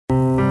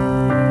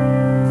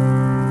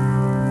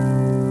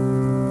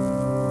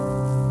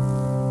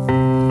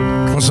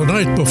the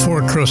night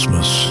before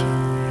Christmas.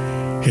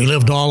 He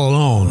lived all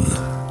alone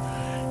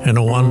in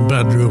a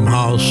one-bedroom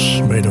house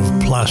made of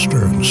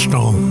plaster and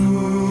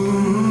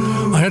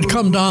stone. I had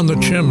come down the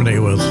chimney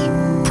with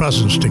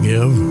presents to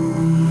give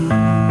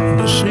and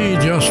to see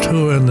just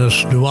who in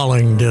this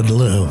dwelling did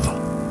live.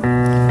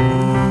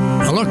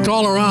 I looked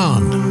all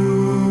around,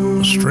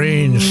 a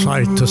strange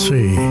sight to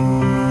see.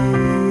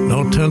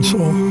 No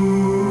tinsel,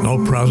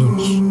 no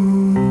presents,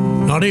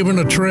 not even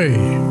a tree.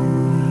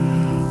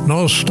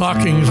 No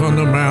stockings on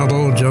the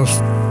mantel,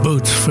 just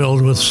boots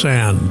filled with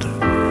sand.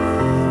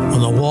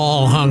 On the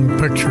wall hung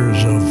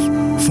pictures of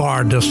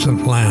far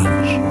distant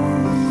lands.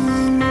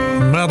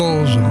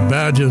 Medals and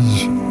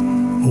badges,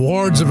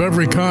 awards of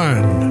every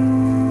kind.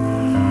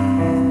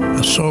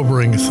 A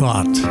sobering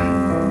thought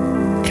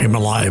came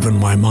alive in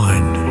my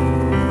mind.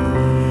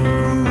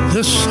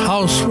 This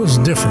house was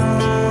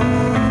different.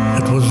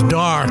 It was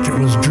dark, it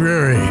was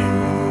dreary.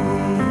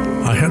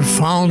 I had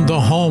found the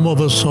home of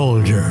a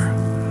soldier.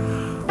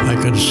 I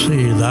could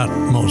see that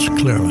most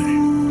clearly.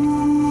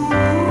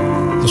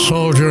 The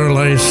soldier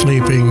lay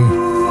sleeping,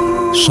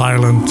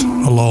 silent,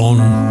 alone,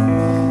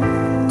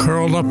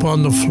 curled up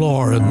on the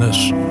floor in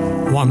this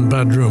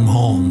one-bedroom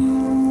home.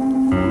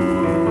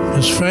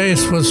 His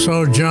face was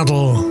so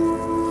gentle,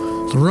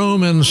 the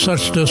room in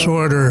such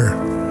disorder,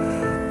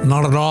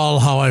 not at all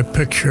how I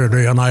pictured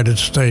a United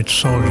States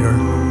soldier.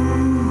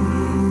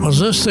 Was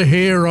this the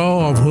hero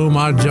of whom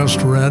I'd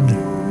just read,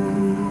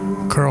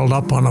 curled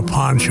up on a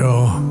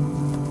poncho,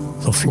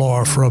 the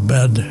floor for a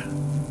bed?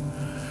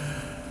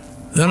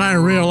 Then I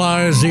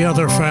realized the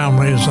other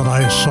families that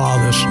I saw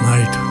this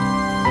night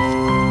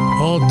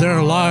owed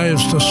their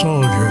lives to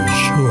soldiers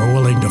who were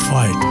willing to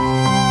fight.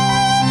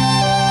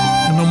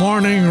 In the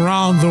morning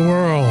round the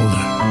world,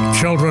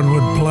 children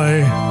would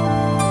play.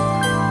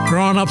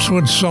 Grown-ups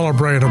would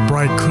celebrate a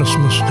bright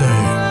Christmas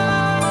day.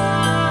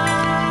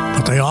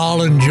 But they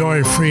all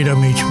enjoy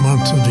freedom each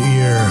month of the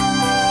year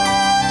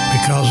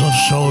because of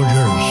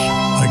soldiers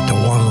like the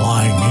one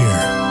lying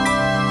here.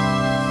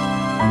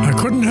 I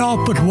couldn't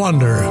help but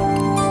wonder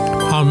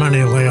how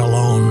many lay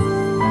alone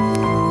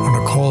on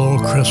a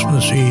cold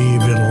Christmas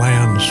Eve in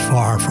lands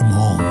far from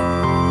home.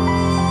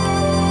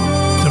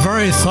 The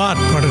very thought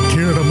brought a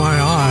tear to my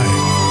eye.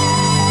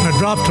 I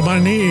dropped to my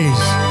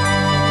knees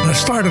and I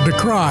started to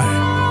cry.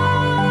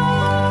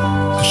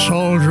 The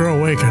soldier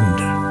awakened.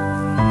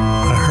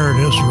 I heard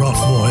his rough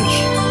voice.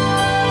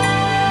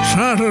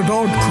 "Santa,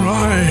 don't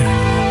cry.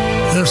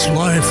 This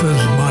life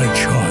is my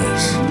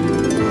choice.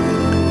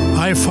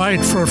 I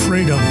fight for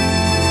freedom.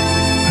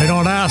 I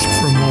don't ask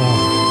for more.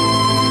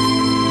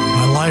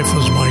 My life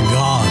is my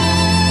God,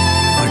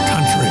 my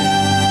country,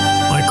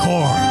 my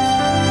core."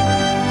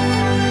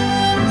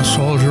 The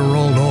soldier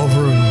rolled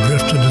over and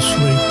drifted to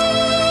sleep,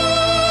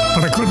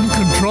 but I couldn't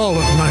control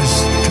it and I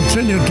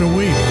continued to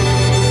weep.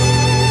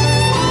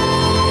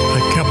 I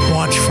kept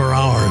watch for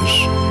hours,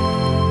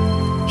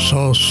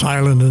 so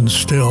silent and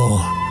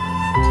still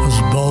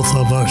as both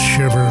of us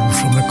shivered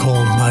from the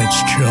cold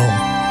night's chill.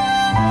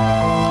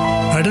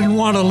 I didn't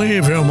want to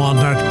leave him on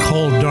that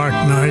cold, dark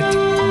night,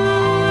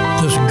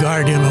 this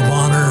guardian of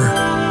honor,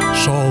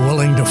 so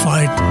willing to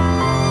fight.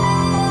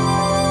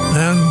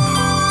 Then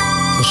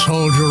the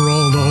soldier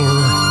rolled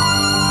over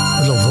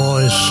with a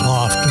voice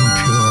soft and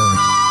pure.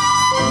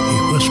 He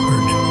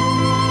whispered,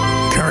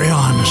 "Carry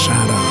on,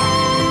 Santa.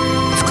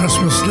 It's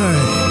Christmas Day.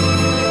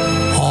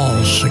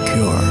 All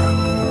secure."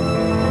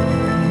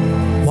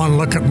 One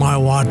look at my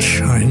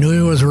watch, I knew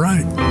he was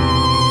right.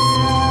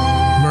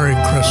 Merry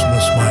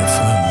Christmas, my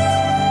friend.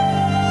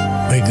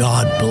 May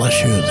God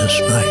bless you this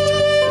night.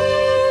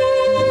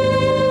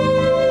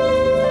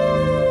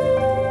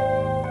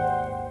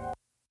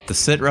 The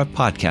SITREP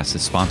podcast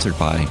is sponsored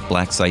by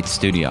Black Site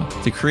Studio,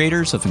 the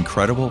creators of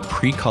incredible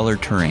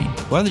pre-colored terrain.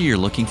 Whether you're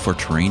looking for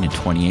terrain in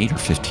 28 or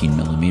 15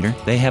 millimeter,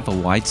 they have a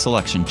wide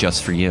selection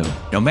just for you.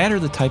 No matter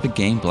the type of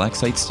game, Black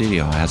Site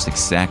Studio has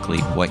exactly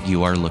what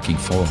you are looking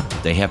for.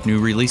 They have new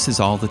releases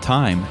all the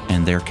time,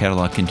 and their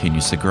catalog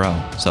continues to grow.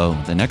 So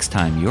the next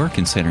time you're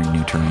considering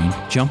new terrain,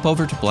 jump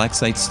over to Black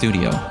Site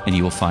Studio, and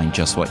you will find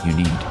just what you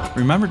need.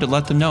 Remember to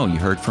let them know you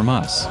heard from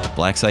us.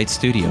 Black Site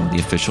Studio, the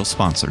official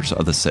sponsors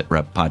of the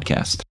SITREP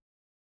podcast.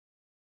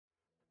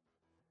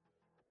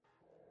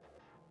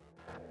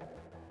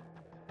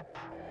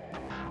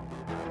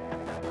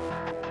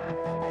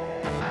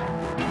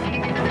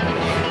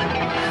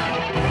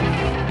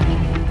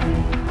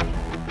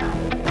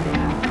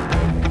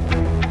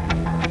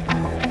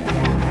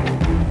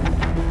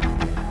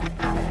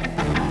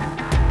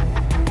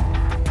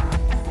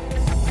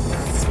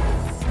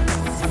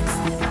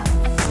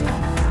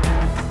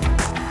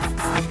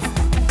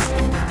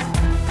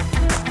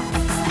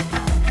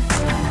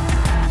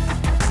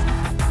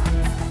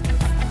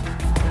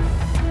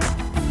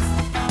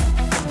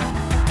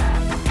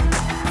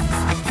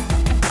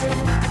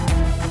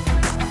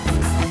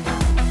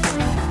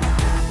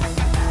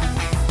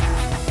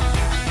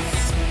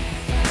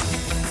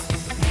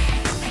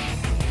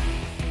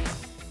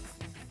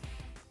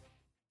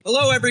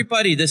 Hello,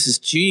 everybody. This is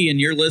G, and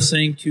you're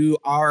listening to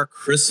our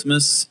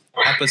Christmas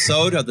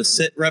episode of the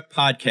SITREP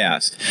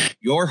podcast,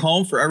 your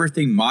home for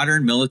everything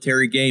modern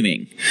military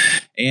gaming.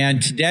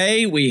 And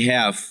today we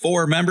have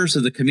 4 members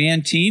of the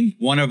command team,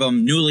 one of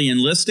them newly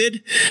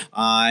enlisted.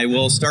 I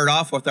will start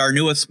off with our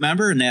newest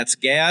member, and that's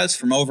Gaz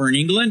from over in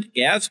England.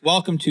 Gaz,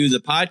 welcome to the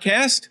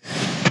podcast.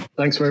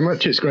 Thanks very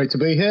much. It's great to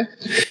be here.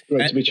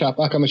 Great to be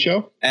back on the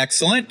show.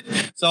 Excellent.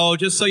 So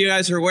just so you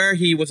guys are aware,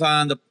 he was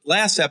on the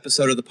last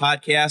episode of the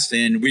podcast,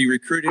 and we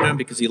recruited him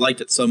because he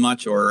liked it so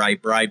much, or I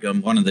bribed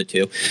him, one of the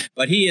two.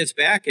 But he is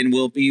back and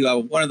will be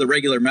one of the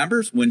regular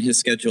members when his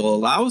schedule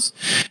allows.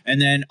 And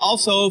then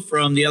also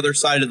from the other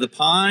side of the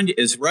pond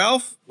is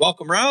Ralph.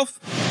 Welcome, Ralph.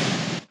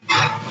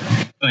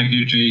 Thank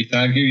you, G.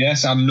 Thank you.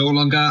 Yes, I'm no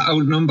longer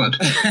outnumbered.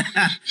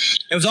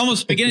 It was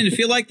almost beginning to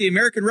feel like the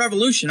American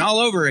Revolution all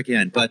over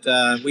again, but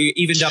we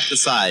evened up the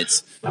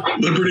sides.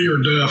 Liberty or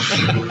death.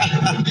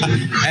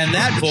 And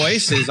that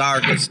voice is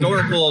our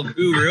historical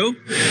guru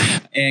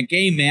and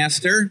game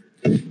master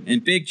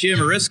and Big Jim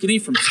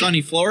Oriskany from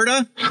sunny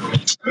Florida.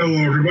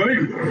 Hello,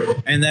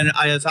 everybody. And then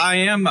as I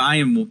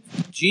am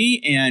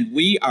G, and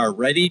we are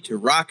ready to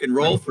rock and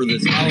roll for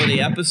this holiday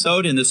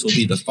episode, and this will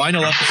be the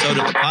final episode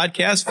of the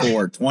podcast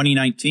for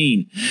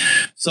 2019.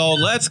 So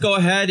let's go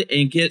ahead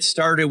and get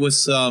started with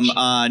some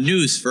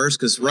news first,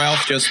 because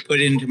Ralph just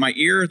put into my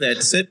ear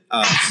that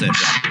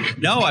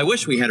No, I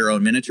wish we had our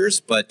own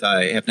miniatures, but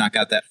I have not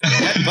got that far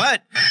yet.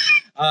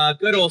 But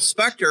good old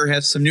Spectre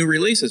has some new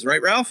releases,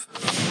 right, Ralph?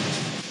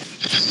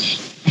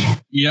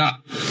 Yeah.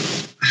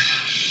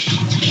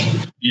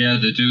 Yeah,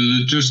 they do.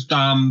 They just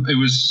it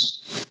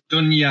was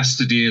done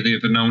yesterday.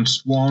 They've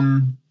announced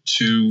 1,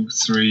 2,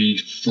 3,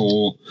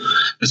 4.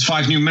 There's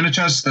 5 new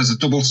miniatures. There's a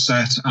double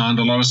set and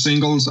a lot of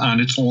singles, and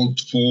it's all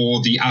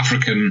for the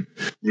African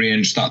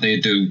range that they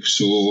do.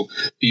 So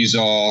these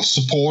are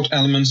support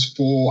elements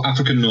for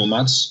African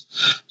nomads.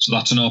 So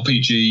that's an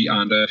RPG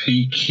and a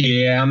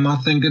PKM, I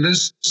think it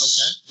is.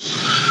 Okay.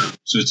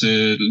 So it's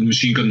a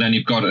machine gun. Then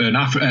you've got an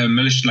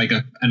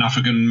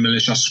African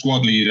militia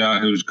squad leader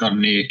who's got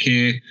an AK.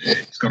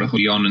 He's got a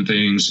hoodie on and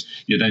things.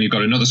 Then you've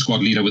got another squad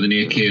leader with an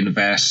AK and a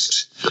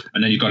vest.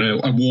 And then you've got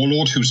a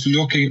warlord who's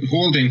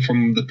holding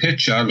from the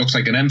picture, looks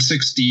like an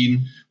M16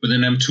 with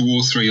an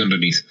M203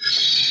 underneath.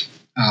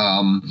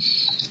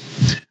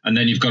 And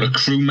then you've got a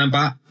crew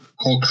member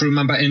called Crew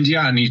Member India,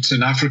 and it's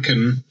an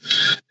African.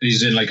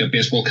 He's in like a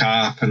baseball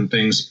cap and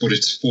things, but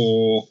it's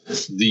for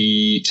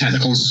the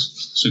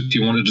technicals. So if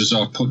you wanted to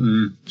start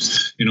putting,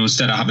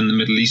 instead of having the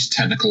Middle East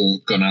technical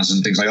gunners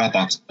and things like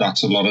that,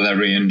 that's a lot of their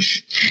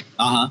range.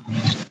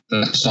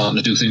 They're starting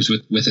to do things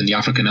within the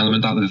African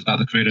element that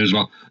they created as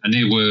well. And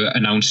they were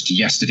announced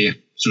yesterday.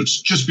 So it's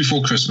just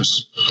before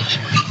Christmas.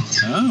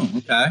 Oh,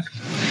 okay.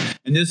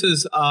 And this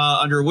is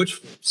under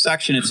which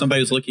section if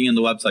somebody was looking in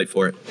the website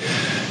for it?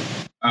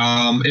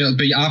 It'll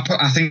be.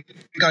 I think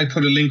I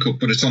put a link up,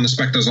 but it's on the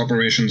Spectre's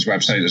operations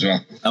website as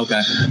well.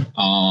 Okay.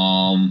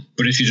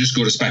 But if you just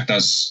go to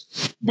Spectre's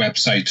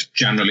website,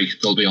 generally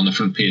they'll be on the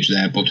front page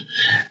there. But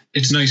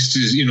it's nice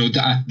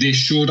to they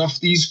showed off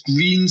these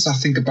greens. I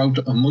think about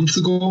a month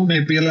ago,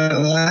 maybe a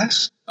little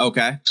less.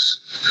 Okay.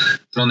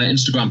 But on their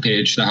Instagram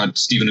page, they had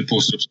Stephen had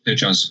posted up some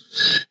pictures.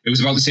 It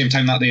was about the same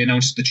time that they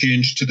announced the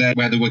change to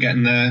where they were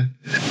getting the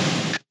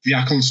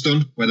vehicles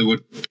done, where they were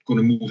going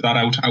to move that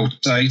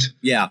outside.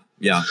 Yeah.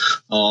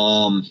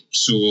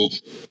 So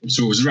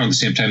it was around the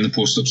same time they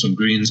posted up some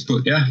greens,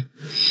 but yeah,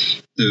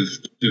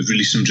 they've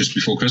released them just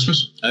before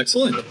Christmas.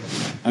 Excellent.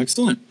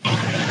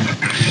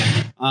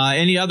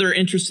 Any other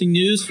interesting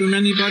news from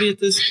anybody at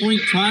this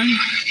point in time?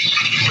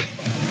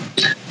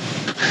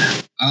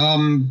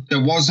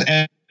 There was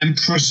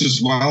Empress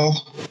as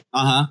well.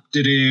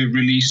 Did a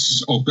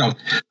release? Oh well,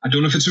 I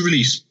don't know if it's a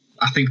release.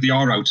 I think they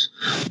are out.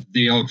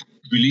 They have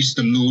released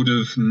a load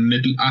of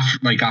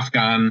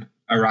Afghan,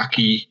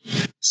 Iraqi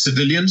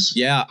civilians.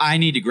 Yeah, I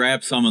need to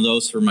grab some of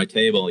those for my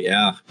table.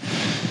 Yeah.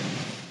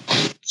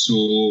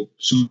 So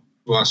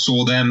I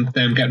saw them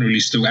getting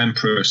released through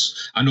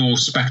Empress. I know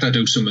Spectre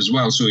do some as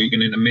well, so you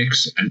can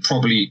intermix and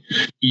probably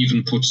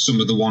even put some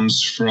of the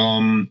ones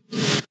from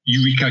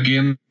Eureka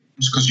Games,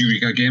 because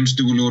Eureka Games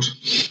do a load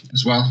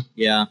as well.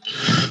 Yeah.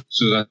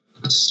 So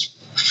that's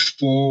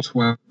 4,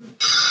 12.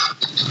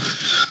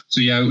 So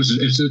yeah,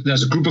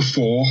 there's a group of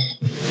 4.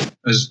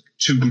 There's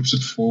 2 groups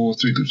of 4,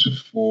 3 groups of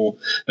 4.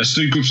 There's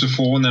 3 groups of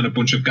 4, and then a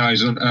bunch of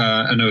guys on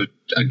and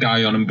a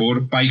guy on board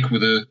a bike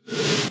with a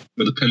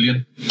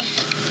pillion.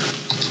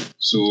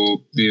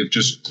 So they've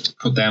just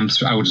put them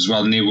out as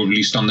well, and they were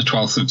released on the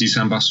 12th of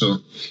December. So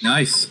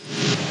nice.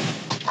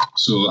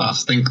 So I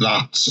think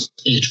that's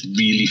it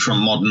really from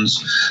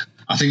Moderns.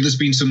 I think there's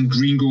been some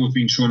Gringo have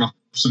been showing off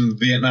some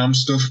Vietnam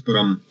stuff, but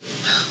I'm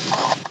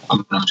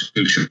not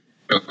too sure.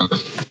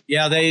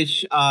 Yeah, they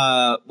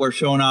were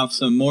showing off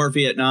some more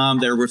Vietnam.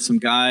 There were some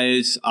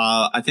guys,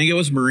 I think it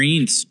was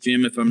Marines,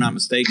 Jim, if I'm not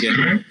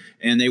mistaken,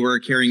 and they were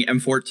carrying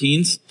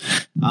M14s.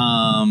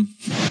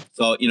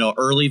 So,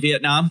 early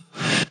Vietnam.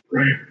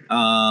 Right.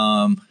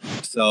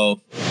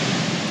 So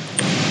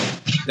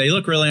they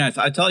look really nice.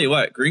 I tell you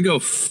what, Gringo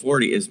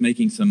 40 is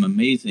making some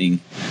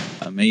amazing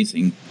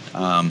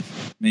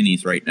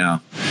minis right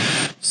now.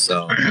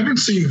 So I haven't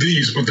seen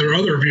these, but there are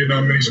other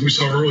Vietnam minis that we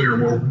saw earlier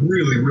were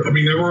really, I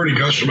mean, they've already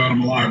gushed about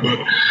them a lot, but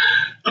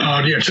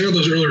check out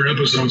those earlier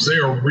episodes. They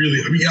are really,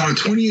 a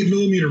 28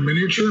 millimeter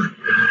miniature,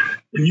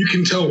 when you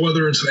can tell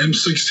whether it's an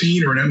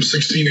M16 or an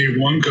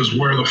M16A1 because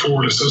where the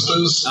forward assist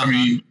is, I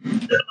mean,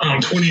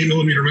 28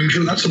 millimeter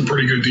miniature, that's some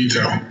pretty good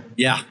detail.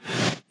 Yeah,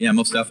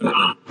 most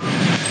definitely.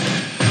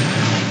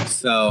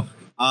 So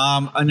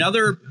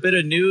another bit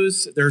of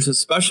news, there's a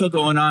special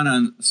going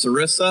on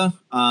Sarissa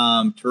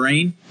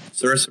Terrain,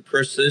 Sarissa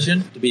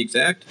Precision to be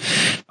exact.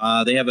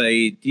 They have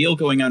a deal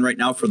going on right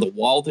now for the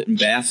walled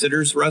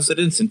ambassador's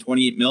residence in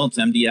 28 mil. It's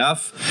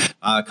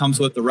MDF. Comes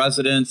with the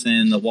residence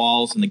and the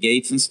walls and the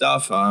gates and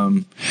stuff.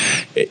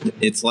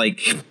 It's like,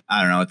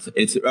 I don't know,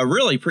 it's a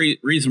really pretty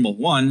reasonable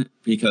one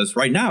because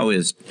right now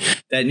is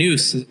that new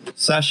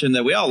session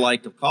that we all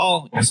like to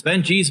call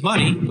Spend G's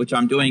Money, which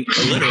I'm doing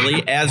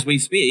literally as we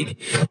speak.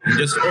 I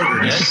just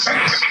ordered it.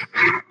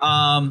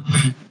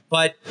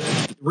 But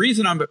the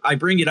reason I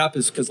bring it up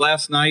is because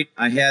last night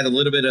I had a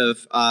little bit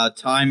of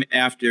time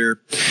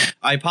after.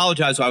 I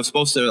apologize. I was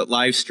supposed to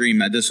live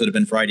stream. This would have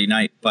been Friday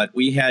night, but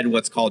we had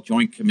what's called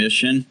Joint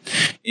Commission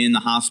in the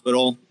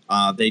hospital.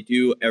 They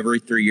do every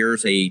 3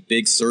 years a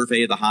big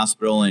survey of the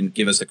hospital and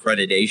give us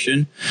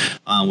accreditation,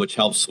 which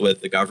helps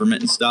with the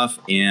government and stuff.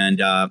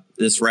 And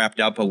this wrapped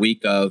up a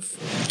week of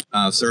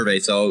survey.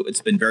 So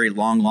it's been very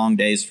long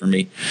days for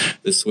me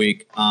this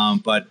week.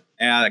 But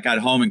I got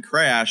home and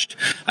crashed.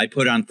 I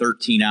put on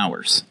 13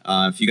 hours.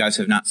 If you guys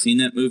have not seen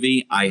that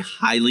movie, I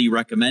highly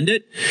recommend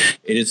it.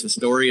 It is the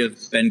story of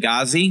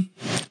Benghazi.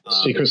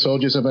 Secret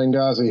Soldiers of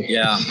Benghazi.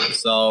 Yeah.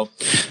 So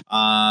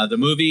the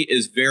movie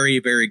is very,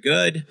 very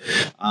good.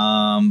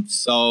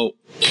 So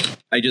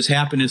I just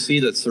happened to see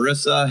that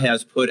Sarissa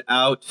has put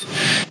out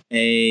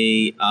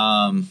a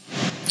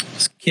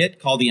kit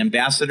called the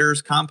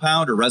Ambassador's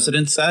Compound or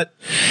Residence Set.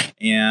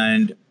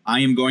 And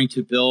I am going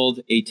to build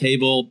a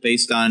table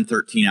based on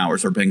 13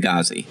 hours or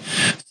Benghazi.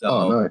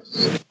 So,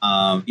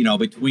 nice.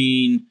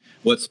 Between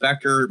what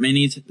Spectre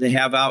minis they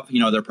have out,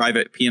 their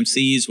private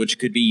PMCs, which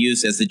could be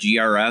used as the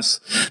GRS.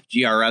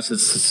 GRS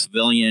is a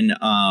civilian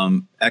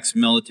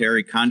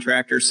ex-military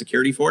contractor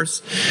security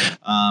force.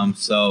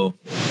 So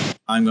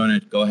I'm going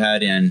to go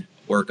ahead and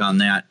work on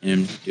that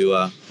and do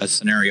a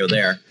scenario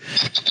there.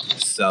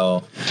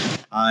 So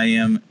I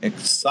am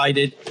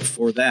excited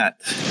for that.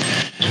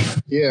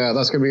 Yeah,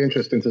 that's going to be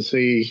interesting to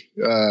see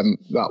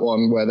that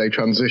one where they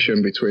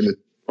transition between the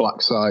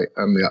black site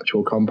and the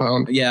actual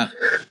compound. Yeah.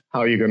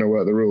 How are you going to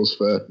work the rules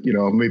for,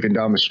 moving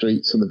down the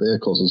streets and the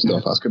vehicles and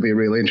stuff? That's going to be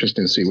really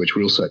interesting to see which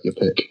rule set you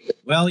pick.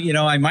 Well,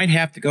 I might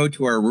have to go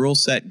to our rule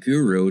set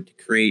guru to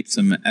create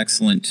some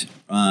excellent,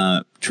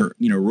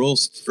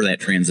 rules for that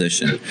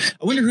transition.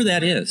 I wonder who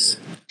that is.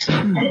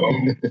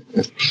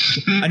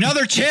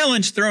 Another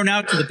challenge thrown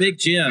out to the big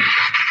Jim.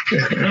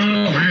 Oh,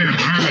 man.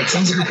 All right.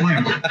 Sounds like a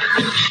plan.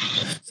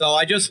 So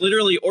I just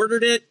literally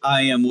ordered it.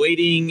 I am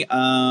waiting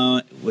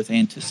with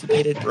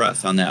anticipated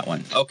breath on that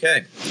one.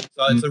 Okay.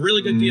 So it's a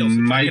really good deal. So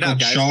Michael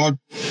Charge.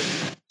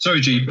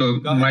 Sorry, G,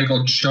 but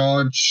Michael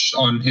Charge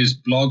on his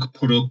blog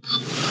put up,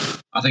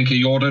 I think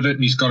he ordered it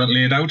and he's got it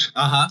laid out.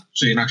 Uh-huh.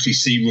 So you can actually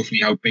see roughly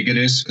how big it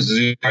is because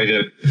it's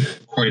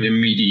quite a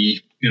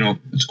meaty,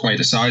 it's quite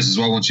a size as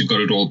well once you've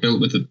got it all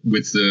built with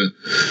the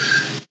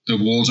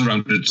walls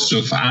around it and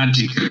stuff. And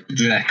you could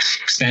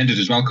extend it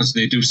as well because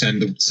they do sell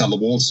the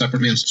walls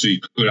separately, and so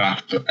you could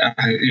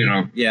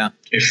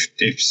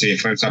if say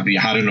for example you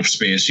had enough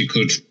space, you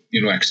could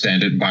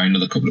extend it and buy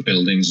another couple of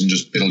buildings and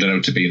just build it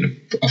out to be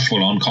a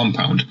full-on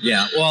compound.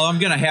 Yeah, well, I'm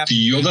gonna have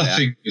the other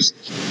thing is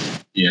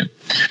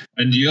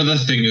and the other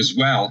thing as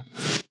well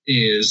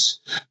is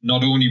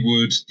not only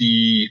would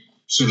the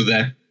sort of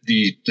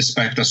the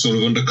Spectre sort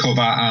of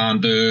undercover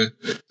and the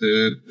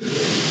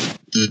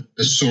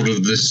sort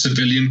of the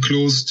civilian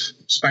closed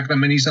Spectre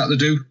minis that they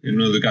do,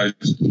 the guys.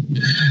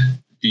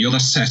 The other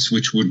set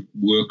which would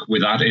work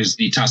with that is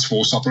the task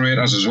force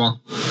operators as well,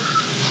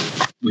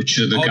 which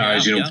are the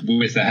guys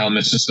with the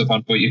helmets and stuff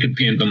on, but you can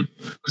paint them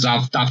because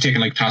I've taken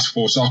like task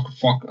force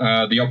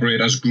the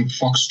operators group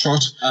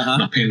Foxtrot,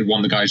 and I painted one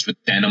of the guys with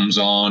denims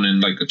on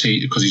and like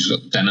because he's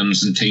got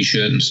denims and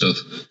t-shirt and stuff.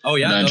 Oh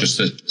yeah, and then just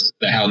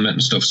the helmet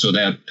and stuff, so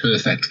they're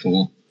perfect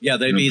for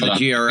they'd be the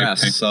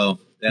GRS, so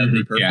that'd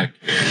be perfect.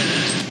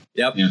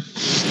 Yep. Yeah.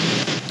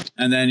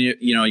 And then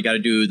you got to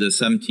do the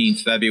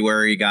 17th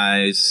February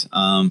guys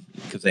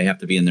because they have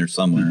to be in there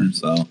somewhere.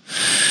 So,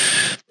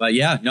 but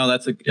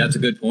that's a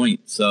good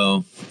point.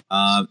 So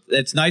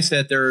it's nice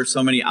that there are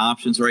so many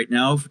options right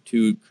now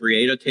to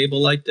create a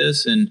table like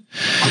this. And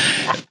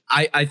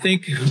I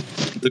think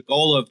the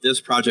goal of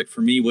this project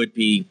for me would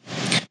be,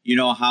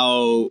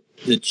 how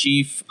the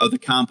chief of the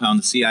compound,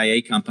 the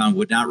CIA compound,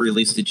 would not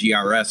release the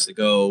GRS to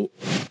go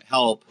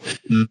help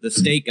the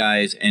state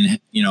guys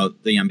and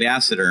the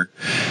ambassador.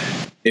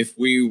 If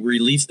we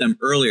released them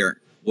earlier,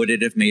 would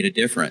it have made a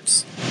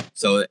difference?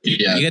 So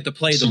you get to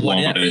play the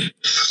what if.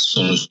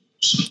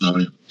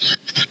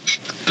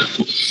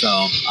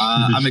 So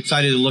I'm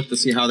excited to look to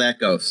see how that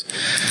goes.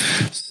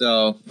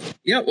 So,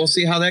 yeah, we'll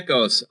see how that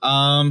goes.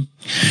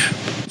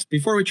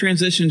 Before we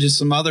transition to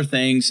some other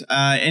things,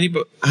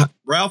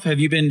 Ralph, have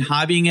you been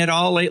hobbying at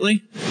all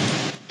lately?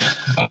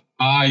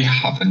 I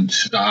haven't.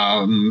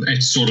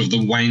 It's sort of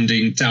the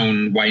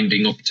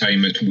winding up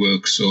time at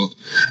work. So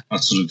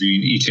I've sort of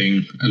been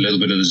eating a little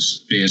bit of the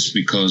space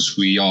because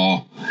we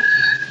are,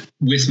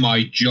 with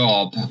my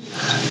job,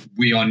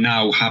 we are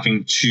now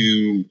having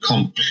to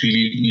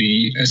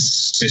completely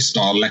assist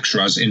our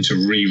lecturers into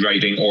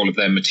rewriting all of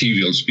their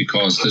materials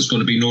because there's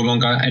going to be no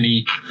longer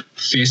any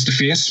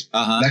face-to-face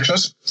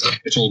lectures.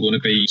 It's all going to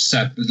be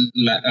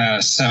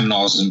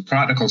seminars and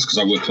practicals because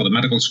I work for the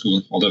medical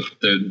school or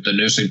the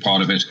nursing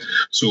part of it.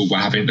 So we're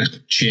having to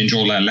change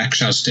all our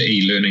lectures to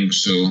e-learning.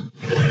 So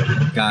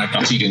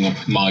that's eating up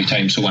my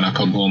time. So when I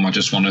come home, I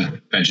just want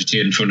to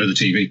vegetate in front of the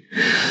TV.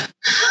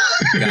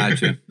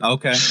 Gotcha.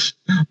 Okay.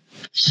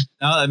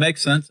 No, that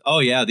makes sense. Oh,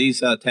 yeah.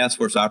 These task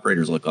force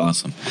operators look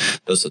awesome.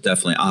 Those will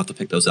definitely, I'll have to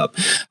pick those up.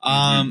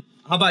 How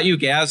about you,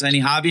 Gaz?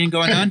 Any hobbying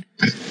going on?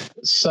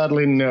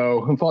 Sadly,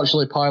 no.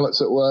 Unfortunately,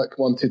 pilots at work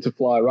wanted to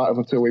fly right up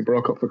until we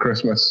broke up for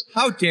Christmas.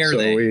 How dare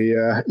they?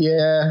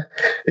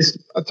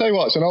 I'll tell you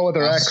what, it's an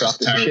all-weather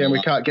aircraft. It's a shame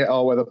we can't get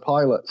all-weather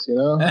pilots, you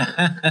know?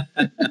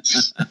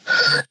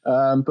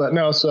 But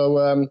no,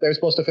 so they were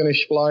supposed to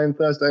finish flying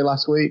Thursday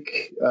last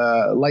week,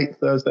 late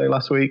Thursday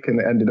last week, and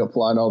they ended up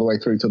flying all the way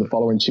through to the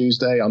following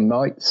Tuesday on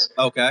nights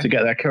to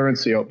get their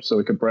currency up so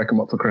we could break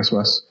them up for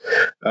Christmas.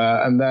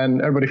 And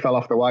then everybody fell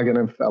off the wagon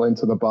and fell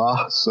into the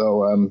bar.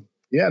 So,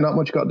 not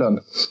much got done.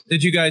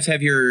 Did you guys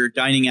have your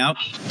dining out?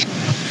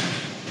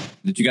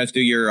 Did you guys do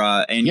your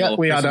annual? Yeah,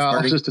 we had our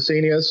officers to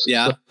seniors.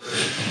 Yeah.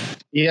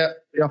 So,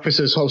 the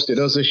officers hosted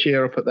us this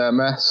year up at their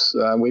mess.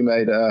 We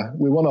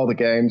won all the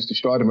games,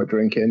 destroyed them at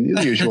drinking,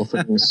 the usual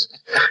things.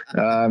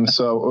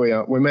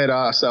 So we made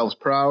ourselves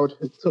proud.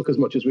 It took as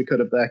much as we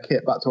could of their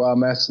kit back to our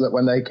mess so that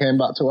when they came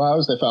back to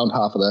ours, they found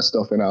half of their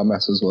stuff in our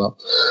mess as well.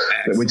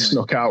 That we'd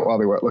snuck out while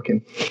they weren't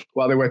looking.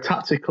 While they were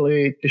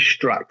tactically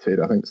distracted,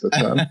 I think is the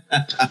term.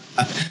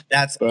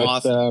 That's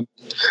awesome.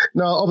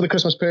 Over the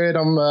Christmas period,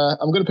 I'm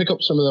going to pick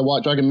up some of the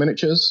White Dragon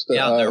miniatures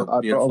that I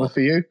brought over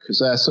for you because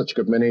they're such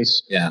good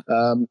minis. Yeah.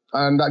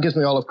 And that gives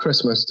me all of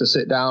Christmas to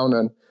sit down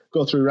and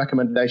go through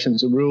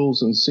recommendations and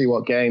rules and see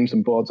what games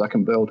and boards I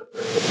can build.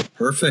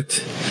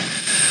 Perfect.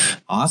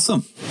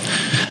 Awesome.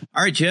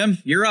 All right, Jim,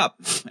 you're up.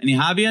 Any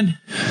hobbying?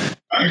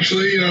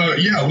 Actually, a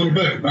little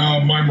bit.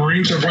 My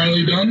Marines are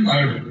finally done.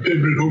 I've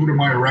pivoted over to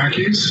my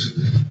Iraqis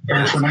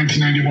for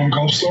 1991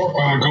 Gulf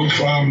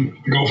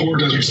War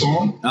Desert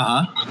Storm.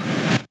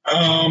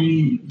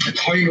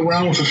 Playing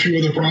around with a few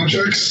other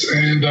projects,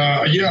 and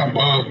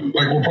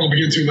like we'll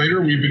probably get to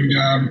later, we've been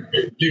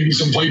giving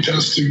some play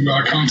tests to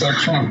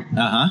Contact Front.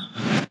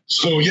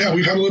 So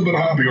we've had a little bit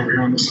of hobby over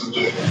here on this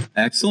side.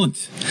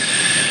 Excellent.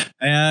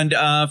 And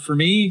for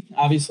me,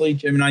 obviously,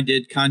 Jim and I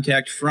did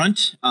Contact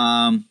Front.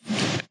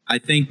 I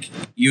think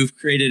you've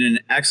created an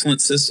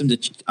excellent system to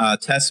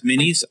test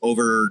minis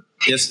over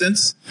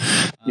distance.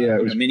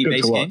 It was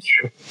good to watch.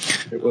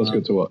 It was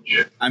good to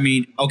watch. I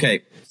mean,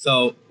 okay.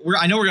 So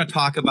I know we're going to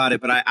talk about it,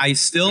 but I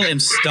still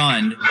am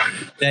stunned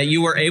that you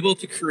were able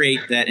to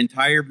create that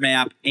entire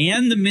map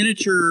and the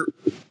miniature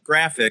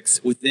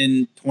graphics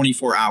within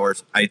 24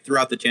 hours. I threw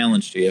out the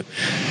challenge to you.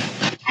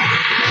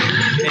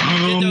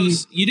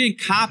 You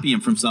didn't copy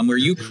them from somewhere.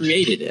 You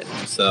created it.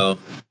 So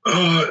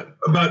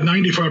about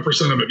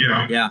 95% of it,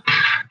 yeah. Yeah.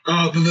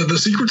 The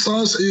secret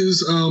sauce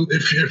is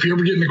if you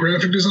ever get into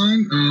graphic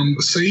design,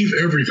 save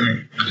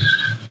everything.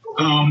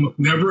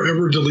 Never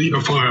ever delete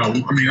a file.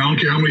 I mean, I don't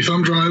care how many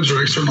thumb drives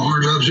or external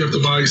hard drives you have to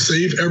buy.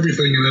 Save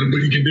everything, and then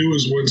what you can do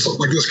is when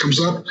something like this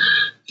comes up,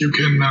 you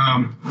can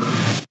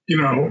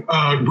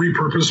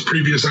repurpose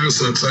previous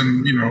assets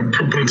and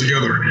put it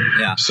together.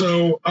 Yeah.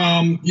 So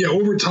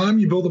over time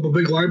you build up a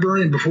big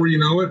library, and before you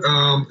know it,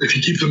 if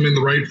you keep them in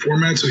the right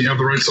format, so you have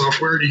the right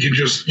software, you can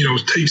just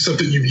take stuff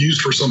that you've used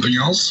for something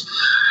else.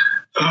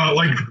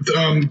 Like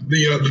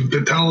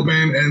the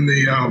Taliban and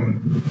the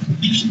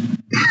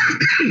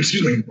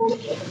excuse me,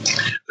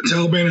 the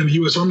Taliban and the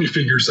U.S. Army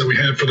figures that we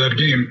had for that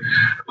game,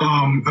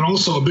 and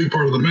also a big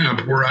part of the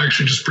map were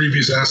actually just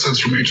previous assets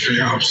from HJ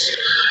House,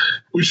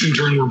 which in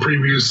turn were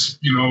previous,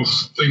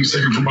 things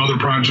taken from other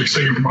projects,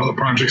 taken from other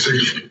projects.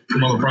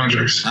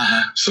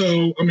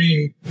 So, I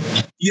mean,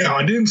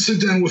 I didn't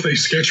sit down with a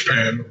sketch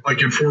pad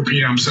like at 4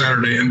 p.m.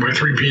 Saturday, and by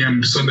 3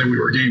 p.m. Sunday we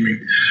were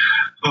gaming.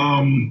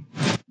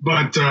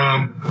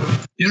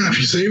 If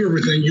you save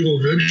everything, you will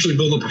eventually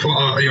build up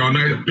a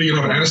big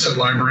enough asset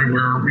library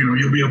where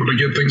you'll be able to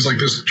get things like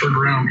this turned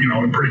around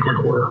in pretty quick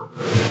order.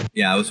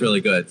 Yeah, it was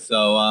really good.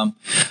 So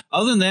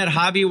other than that,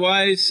 hobby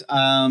wise,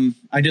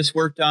 I just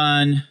worked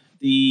on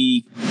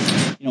the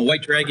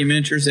White Dragon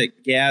miniatures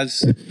that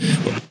Gaz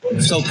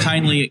so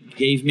kindly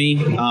gave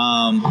me.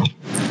 And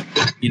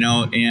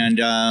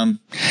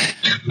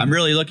I'm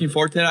really looking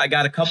forward to that. I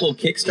got a couple of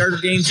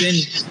Kickstarter games in.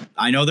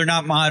 I know they're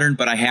not modern,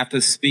 but I have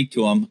to speak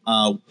to them.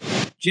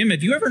 Jim,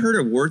 have you ever heard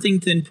of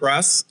Worthington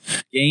Press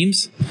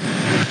Games?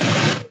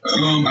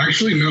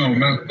 Actually, no.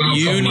 Not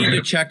you need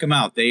to check them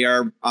out. They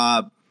are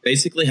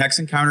basically Hex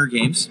Encounter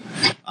games.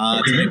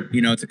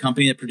 It's a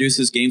company that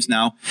produces games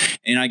now,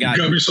 and I got.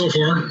 You got me so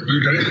far.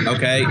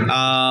 Okay.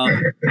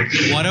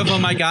 One of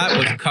them I got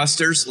was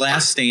Custer's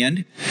Last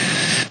Stand.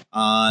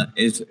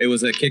 It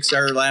was a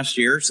Kickstarter last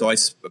year, so I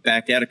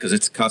backed at it because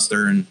it's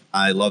Custer, and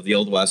I love the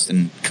Old West,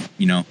 and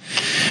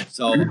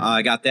so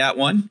I got that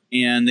one.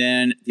 And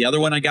then the other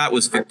one I got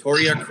was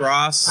Victoria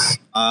Cross.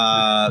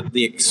 What do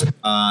they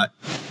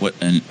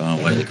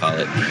call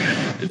it?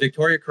 The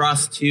Victoria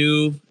Cross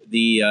 2,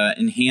 the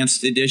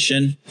enhanced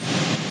edition.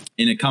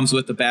 And it comes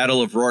with the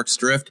Battle of Rorke's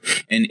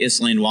Drift and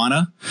Isla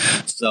Nuana.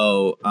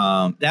 So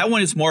that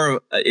one is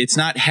more, it's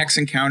not Hex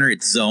Encounter,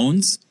 it's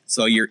zones.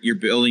 So you're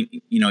building,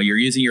 you're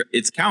using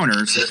it's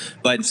counters,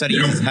 but instead of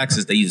using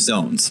hexes, they use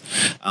zones.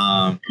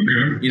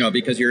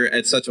 Because you're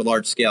at such a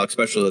large scale,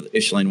 especially with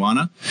Isla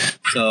Nuana.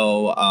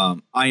 So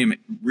I am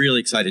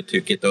really excited to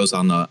get those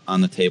on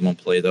the table and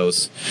play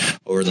those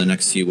over the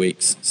next few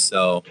weeks.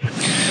 So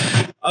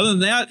other than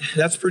that,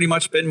 that's pretty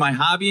much been my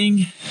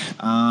hobbying.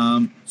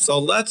 So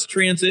let's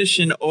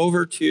transition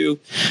over to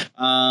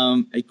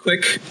a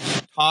quick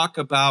talk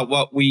about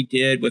what we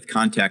did with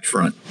Contact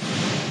Front.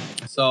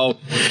 So,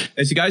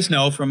 as you guys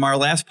know from our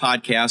last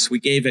podcast, we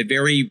gave a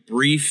very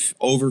brief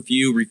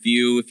overview,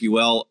 review, if you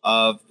will,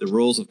 of the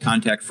rules of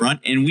Contact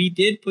Front. And we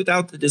did put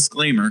out the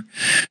disclaimer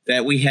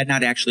that we had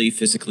not actually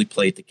physically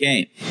played the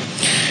game.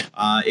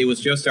 It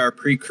was just our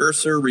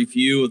precursor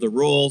review of the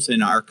rules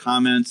and our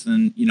comments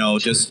and,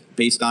 just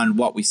based on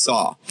what we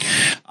saw.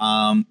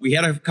 We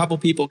had a couple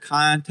people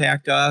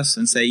contact us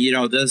and say,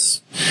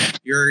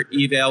 your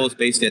eval was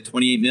based at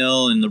 28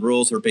 mil and the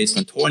rules are based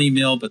on 20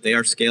 mil, but they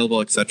are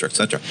scalable, et cetera, et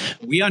cetera.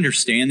 We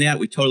understand that.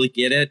 We totally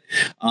get it.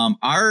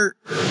 Our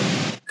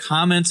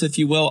comments, if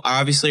you will,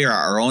 obviously are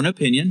our own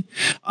opinion.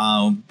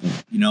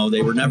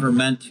 They were never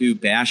meant to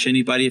bash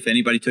anybody. If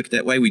anybody took it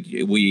that way,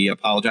 we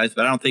apologize,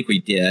 but I don't think we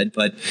did.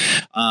 But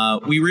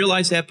we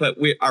realize that. But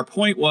our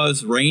point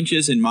was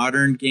ranges in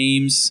modern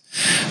games,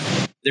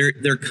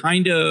 they're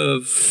kind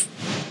of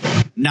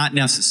not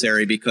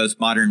necessary because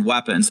modern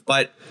weapons,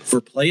 but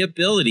for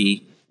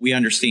playability, we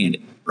understand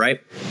it,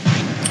 right?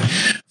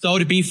 So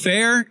to be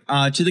fair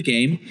to the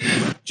game,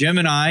 Jim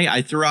and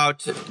I threw out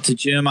to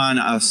Jim on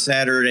a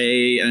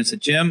Saturday and I said,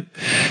 Jim,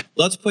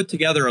 let's put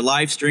together a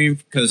live stream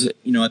because, at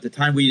the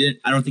time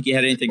I don't think you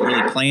had anything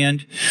really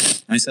planned.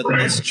 And I said,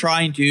 let's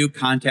try and do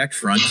Contact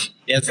Front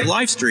as a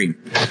live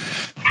stream.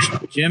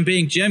 Jim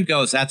being Jim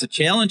goes, that's a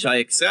challenge, I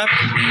accept.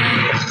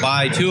 And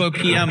by 2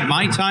 p.m.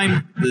 my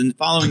time the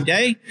following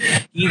day,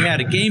 he had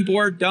a game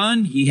board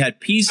done. He had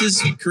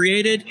pieces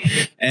created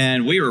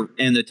and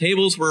the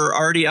tables were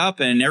already up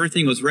and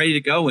everything was ready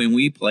to go. And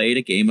we played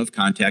a game of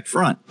Contact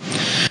Front.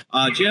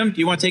 Jim, do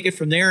you want to take it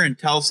from there and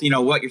tell us,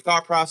 what your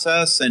thought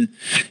process and,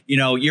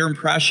 your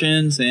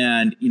impressions?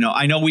 And,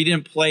 I know we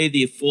didn't play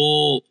the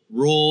full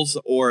rules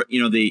or,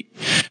 the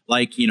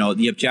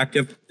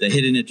objective, the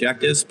hidden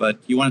objectives, but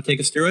you want to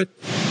take us through it?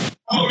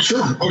 Oh,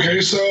 sure.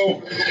 Okay.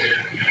 So,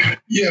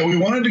 we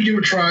wanted to give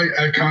a try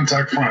at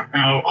Contact Front.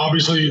 Now,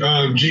 obviously,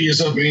 G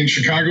is up in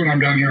Chicago and I'm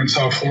down here in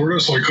South Florida,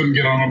 so I couldn't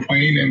get on a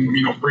plane and,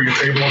 bring a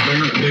table up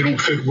there. They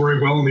don't fit very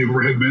well in the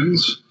overhead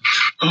bins.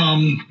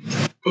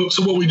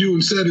 So what we do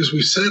instead is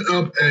we set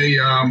up a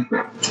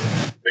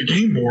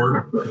game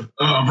board,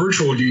 a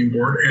virtual game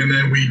board, and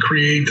then we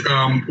create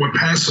what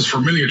passes for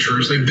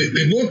miniatures.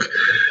 They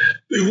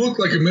look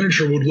like a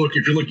miniature would look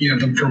if you're looking at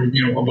them from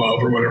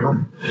above or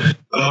whatever.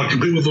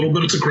 Complete with little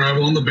bits of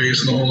gravel on the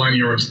base and the whole 9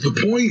 yards. The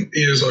point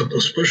is,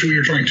 especially when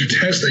you're trying to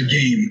test a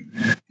game,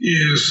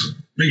 is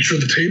make sure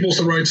the table's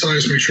the right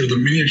size, make sure the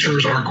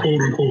miniatures are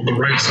quote unquote the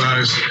right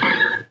size.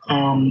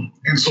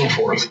 And so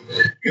forth.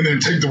 And then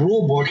take the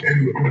rule book,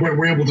 and what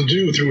we're able to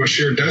do through a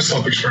shared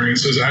desktop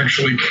experience is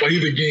actually play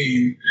the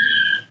game.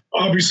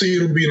 Obviously,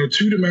 it'll be in a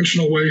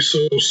two-dimensional way,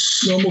 so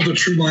some of the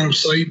true line of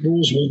sight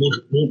rules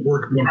won't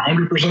work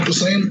 100% the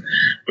same,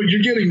 but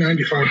you're getting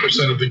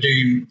 95% of the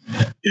game,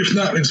 if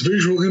not its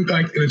visual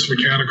impact and its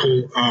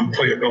mechanical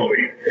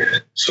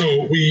playability.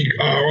 So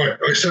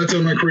I sat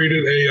down and I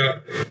created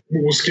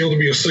what was scaled to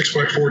be a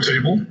 6x4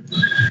 table.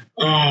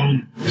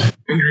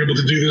 And you're able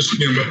to do this,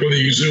 whether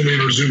you zoom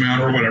in or zoom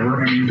out or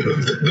whatever. I mean,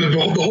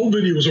 the whole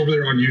video is over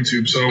there on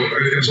YouTube, so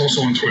it's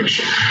also on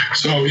Twitch.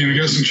 So you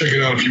guys can check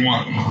it out if you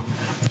want.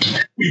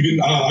 We've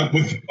been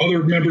with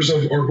other members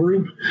of our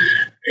group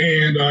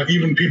and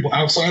even people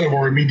outside of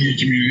our immediate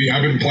community.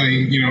 I've been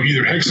playing,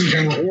 either Hex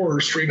Encounter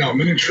or straight out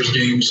miniatures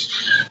games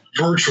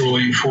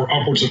virtually for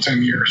upwards of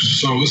 10 years.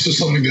 So this is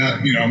something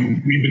that,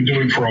 we've been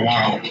doing for a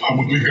while.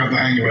 We've got the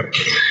hang of it.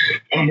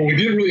 What we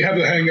didn't really have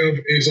the hang of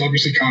is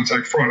obviously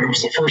Contact Front. It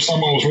was the first time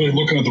I was really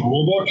looking at the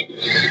rule book.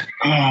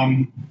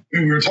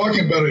 And we were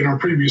talking about it in our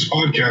previous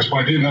podcast, but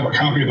I didn't have a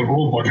copy of the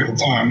rule book at the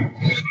time.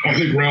 I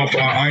think Ralph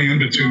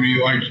IM'd it to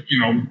me,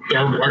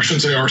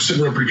 our sit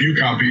rep review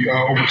copy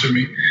over to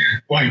me,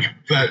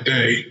 that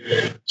day.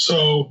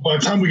 So by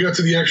the time we got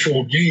to the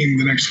actual game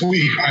the next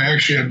week, I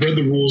actually had read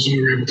the rules and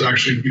we were able to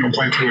actually,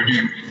 play through a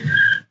game.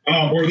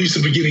 or at least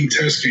a beginning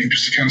test game,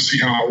 just to kind of see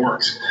how it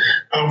worked.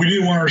 We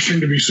didn't want our stream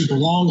to be super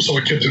long, so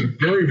I kept it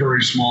very,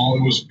 very small.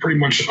 It was pretty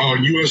much a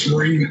U.S.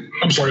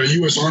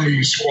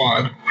 Army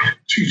squad,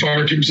 2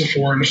 fire teams of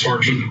 4 and a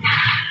sergeant,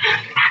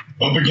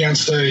 up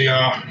against a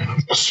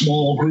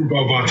small group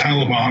of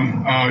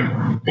Taliban,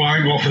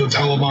 buying off of the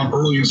Taliban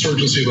early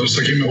insurgency list.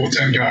 I came up with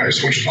 10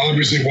 guys, which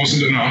obviously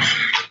wasn't enough.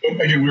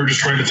 But again, we were just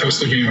trying to test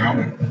the game out.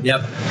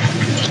 Yep.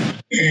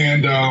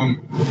 And,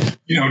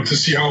 to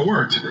see how it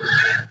worked.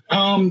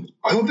 I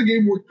thought the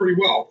game worked pretty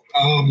well.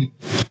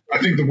 I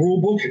think the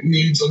rule book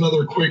needs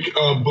another quick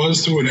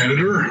buzz through an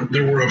editor.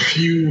 There were a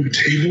few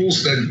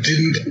tables that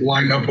didn't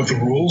line up with the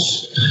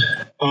rules.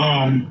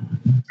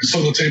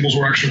 Some of the tables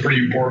were actually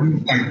pretty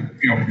important,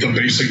 like, the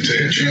basic to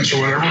hit chance or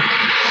whatever.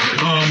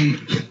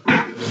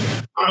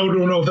 I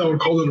don't know if that would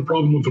call it a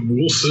problem with the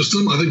rule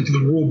system. I think the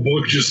rule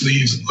book just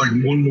needs like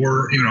one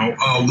more,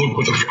 look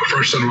with a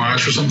fresh set of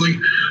eyes or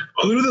something.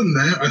 Other than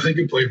that, I think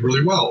it played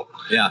really well.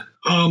 Yeah.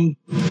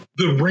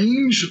 The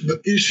range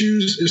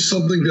issues is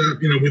something that,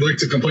 we like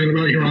to complain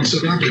about here on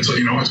Sitback. It's,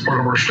 it's part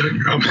of our shtick.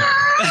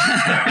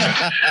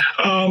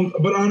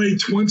 But on a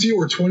 20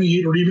 or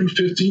 28 or even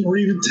 15 or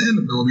even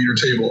 10 millimeter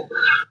table,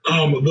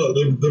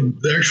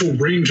 the actual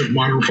range of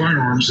modern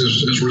firearms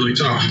is really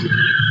tough.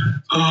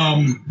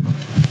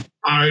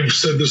 I've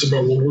said this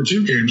about World War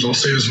II games. I'll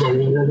say this about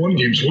World War I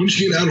games. Once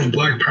you get out of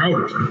black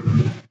powder,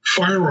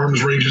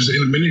 firearms ranges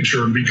in a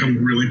miniature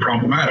become really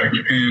problematic,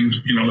 and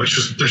that's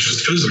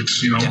just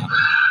physics. Yeah.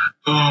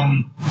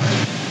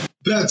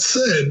 That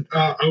said,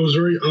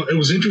 it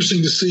was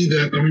interesting to see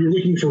that we were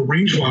looking for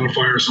range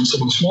modifiers on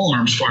some of the small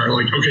arms fire.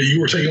 Like, okay,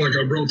 you were taking like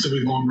a relatively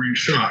long range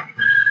shot,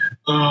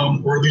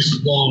 or at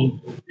least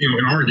long,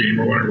 in our game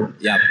or whatever.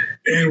 Yeah.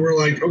 And we're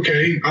like,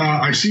 okay,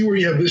 I see where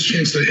you have this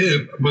chance to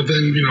hit, but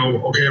then,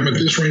 okay, I'm at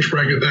this range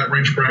bracket, that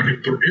range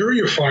bracket. The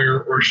area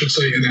fire, or I should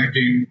say in that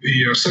game,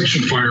 the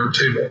section fire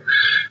table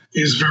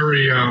is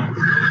very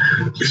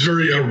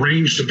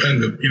range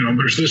dependent.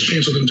 There's this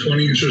chance within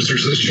 20 inches,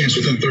 there's this chance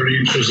within 30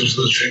 inches, there's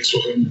this chance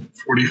within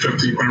 40,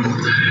 50, whatever.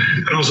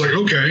 And I was like,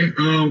 okay,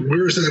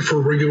 where is that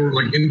for regular,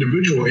 like,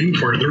 individual aim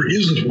fire? There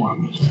isn't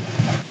one.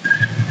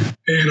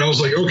 And I was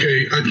like,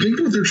 okay, I think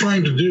what they're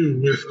trying to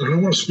do I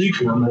don't want to speak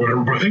for them or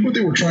whatever, but I think what they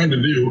were trying to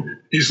do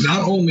is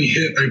not only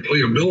hit a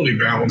playability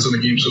balance in the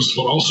game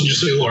system, but also just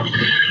say, look,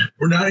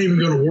 we're not even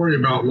going to worry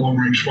about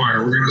long-range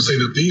fire. We're going to say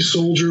that these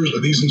soldiers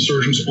or these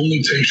insurgents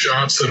only take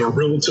shots that are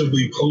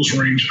relatively close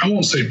range. I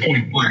won't say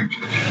point blank,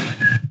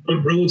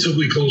 but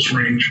relatively close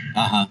range.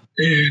 Uh-huh.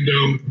 And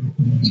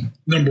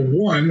number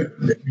one,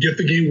 get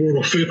the game where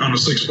it'll fit on a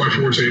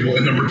 6x4 table.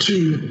 And number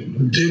two,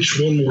 ditch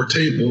one more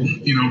table,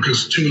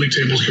 because too many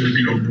tables can,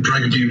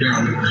 drag a game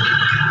down.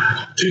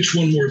 Ditch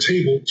one more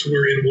table to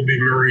where it will be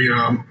very,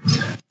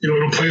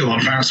 it'll play a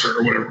lot faster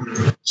or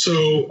whatever.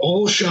 So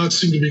all shots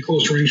seem to be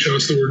close range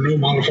shots. There were no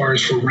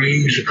modifiers for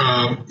range,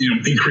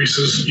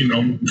 increases,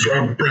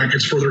 for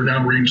brackets further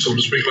down range, so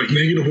to speak, like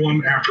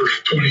 -1 after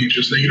 20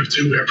 inches,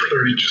 -2 after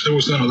 30 inches. There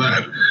was none of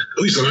that,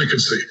 at least that I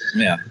could see.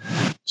 Yeah.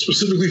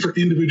 Specifically for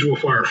individual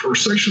fire. For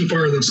section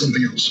fire, that's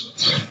something else.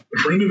 But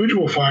for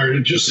individual fire,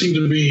 it just seemed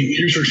to be,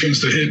 here's your chance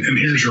to hit and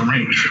here's your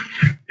range.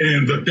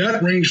 And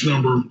that range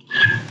number,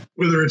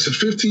 whether it's at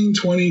 15,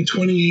 20,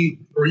 28,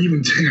 or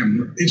even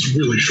 10, it's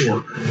really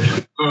short.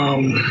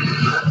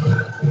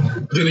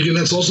 Then again,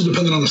 that's also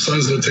dependent on the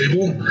size of the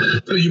table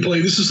that you play.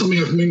 This is something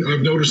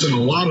I've noticed in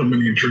a lot of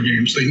miniature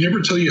games. They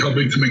never tell you how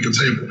big to make the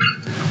table.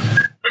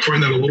 I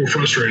find that a little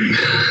frustrating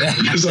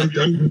because I'm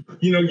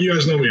you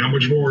guys know me. I'm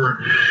much more,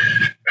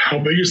 how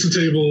big is the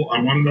table?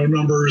 I want to know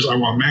numbers. I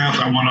want math.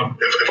 I want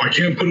to, if I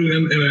can't put it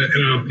in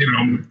a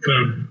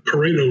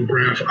Pareto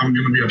graph, I'm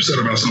going to be upset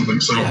about something.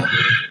 So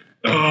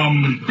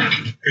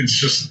it's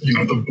just,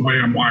 the way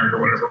I'm wired or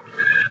whatever.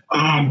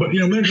 But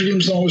miniature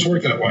games don't always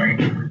work that way.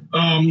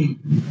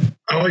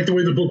 I like the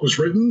way the book was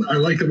written. I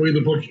like the way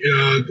the book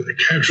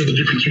captured the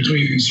difference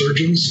between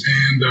insurgents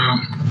and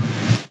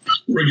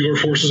regular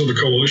forces of the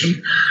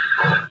coalition.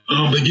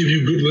 They give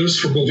you good lists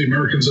for both the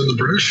Americans and the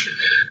British.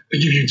 They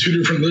give you 2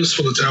 different lists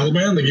for the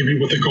Taliban. They give you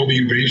what they call the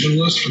invasion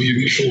list for the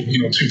initial,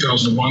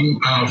 2001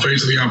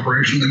 phase of the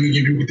operation. Then they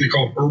give you what they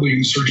call early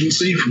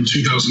insurgency from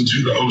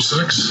 2002 to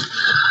 06.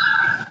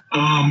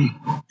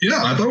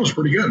 I thought it was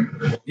pretty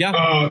good.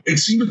 Yeah. It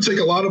seemed to take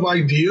a lot of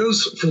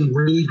ideas from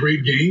really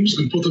great games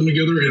and put them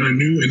together in a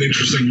new and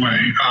interesting way,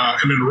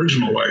 in an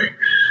original way.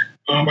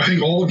 I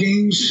think all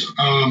games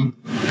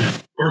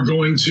are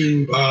going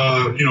to,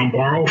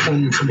 borrow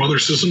from other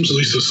systems, at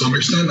least to some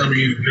extent. I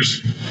mean,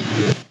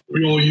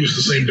 we all use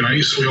the same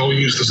dice. We all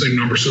use the same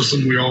number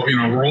system. We all,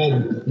 we're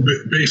all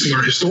basing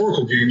our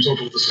historical games off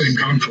of the same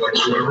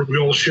conflicts or whatever. We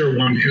all share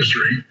one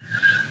history.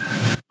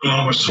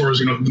 As far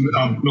as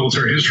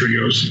military history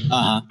goes,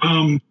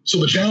 so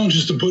the challenge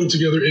is to put it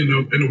together in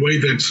a way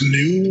that's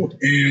new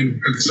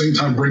and at the same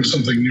time bring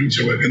something new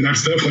to it, and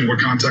that's definitely what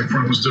Contact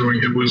Front was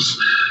doing. It was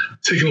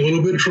taking a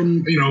little bit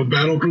from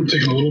Battle Group,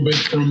 taking a little bit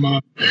from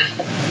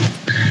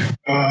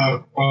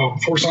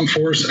Force on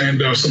Force,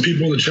 and some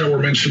people in the chat were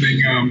mentioning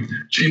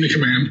Chain of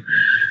Command.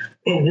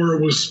 But where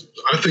it was,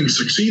 I think,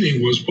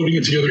 succeeding was putting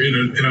it together in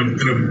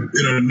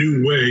a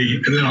new way,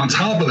 and then on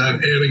top of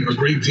that, adding a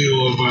great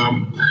deal of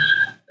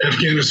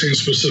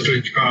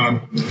Afghanistan-specific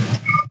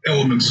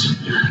elements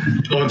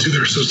to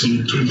their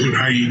system, to include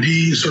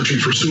IED, searching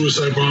for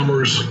suicide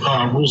bombers,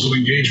 rules of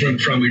engagement,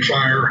 friendly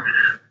fire,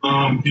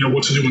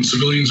 what to do when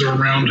civilians are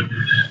around.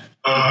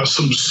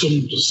 Some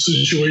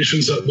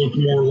situations that look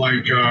more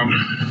like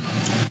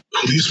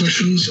police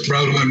missions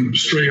rather than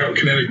straight out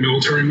kinetic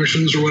military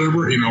missions or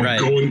whatever. Right.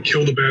 Go and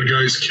kill the bad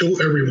guys,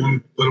 kill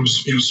everyone, let them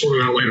sort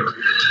it out later.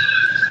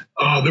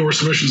 There were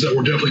some missions that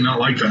were definitely not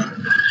like that.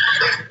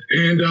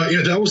 And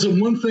that was the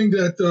one thing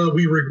that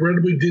we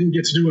regrettably didn't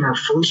get to do in our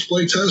first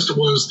play test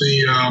was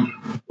the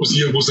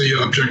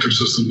objective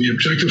system. The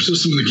objective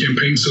system and the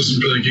campaign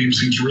system for that game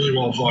seems really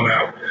well thought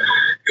out.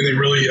 And they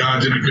really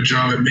did a good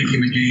job at making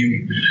the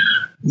game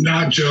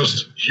not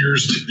just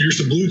here's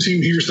the blue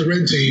team, here's the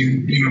red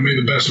team, may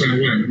the best man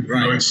win.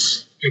 Right.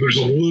 There's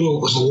a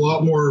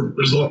lot more,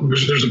 there's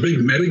a big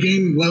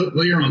metagame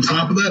layer on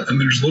top of that, and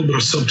there's a little bit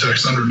of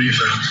subtext underneath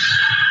that.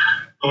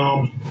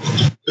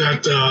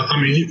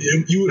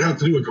 You would have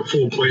to do like a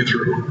full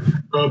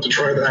playthrough to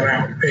try that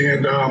out.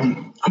 And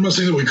I'm not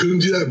saying that we couldn't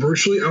do that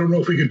virtually. I don't know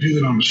if we could do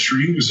that on the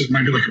stream because it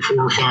might be like a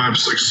 4 or 5,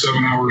 6,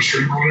 7 hour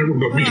stream or whatever.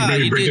 But we could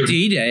maybe break it.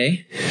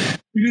 D-Day.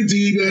 We did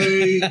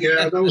D-Day.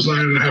 Yeah, that was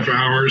 9.5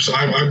 hours.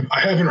 I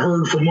haven't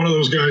heard from one of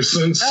those guys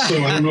since,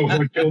 so I don't know if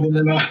I killed them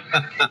or not.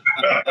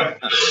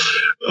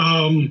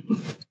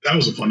 That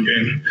was a fun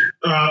game.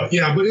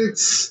 But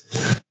it's,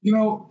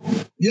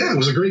 it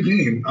was a great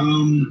game.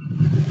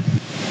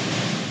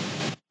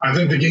 I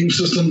think the game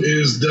system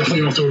is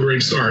definitely off to a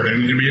great start,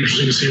 and it'll be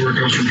interesting to see where it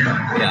goes from here.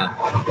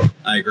 Yeah,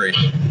 I agree.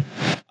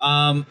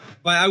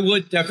 But I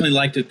would definitely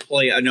like to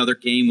play another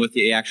game with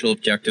the actual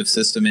objective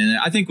system in it.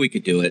 I think we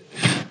could do it.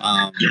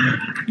 I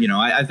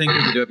think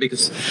we could do it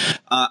because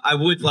I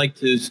would like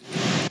to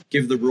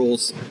give the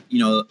rules,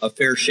 a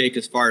fair shake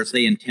as far as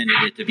they intended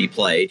it to be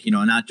played,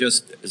 not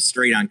just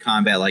straight on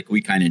combat like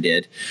we kind of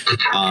did.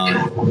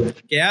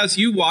 Gaz,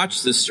 you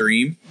watched the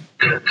stream.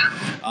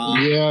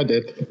 Yeah, I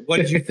did. What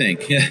did you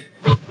think?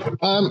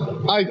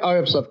 I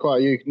obviously have quite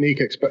a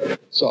unique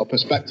sort of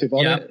perspective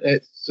on it.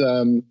 It's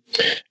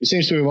it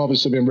seems to have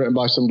obviously been written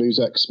by somebody who's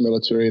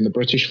ex-military in the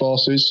British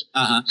forces.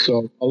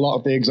 So a lot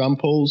of the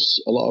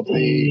examples, a lot of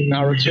the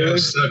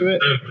narratives to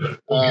it.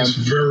 It's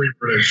very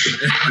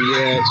British.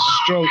 Yeah, it's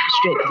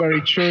struck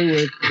very true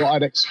with what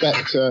I'd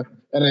expect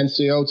an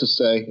NCO to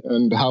say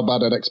and how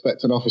bad I'd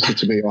expect an officer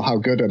to be or how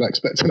good I'd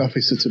expect an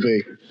officer to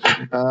be.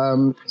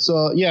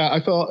 I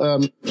thought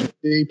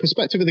the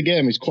perspective of the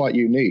game is quite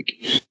unique.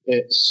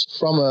 It's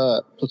from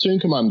a platoon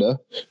commander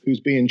who's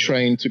being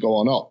trained to go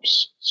on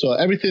ops. So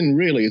everything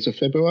really is a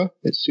fibula.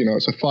 It's,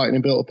 it's a fighting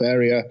and built-up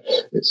area.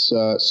 It's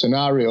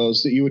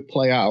scenarios that you would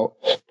play out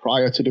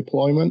prior to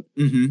deployment.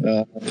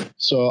 Mm-hmm.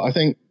 So I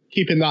think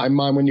keeping that in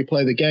mind when you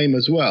play the game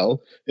as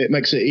well, it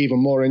makes it even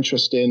more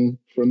interesting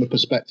from the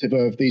perspective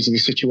of these are the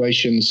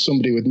situations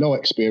somebody with no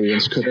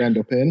experience could end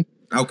up in.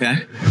 Okay.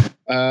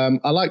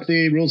 I like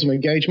the rules of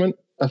engagement.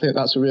 I think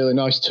that's a really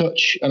nice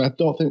touch, and I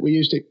don't think we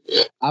used it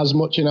as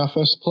much in our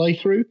first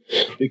playthrough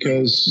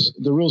because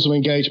the rules of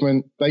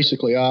engagement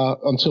basically are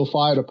until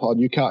fired upon,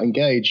 you can't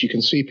engage. You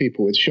can see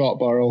people with short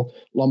barrel,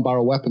 long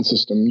barrel weapon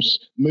systems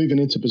moving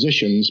into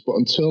positions, but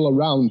until a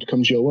round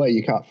comes your way,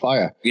 you can't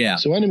fire. Yeah.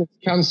 So enemies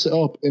can set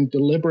up in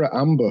deliberate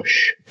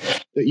ambush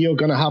that you're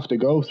going to have to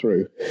go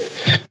through.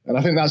 And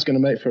I think that's going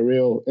to make for a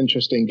real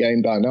interesting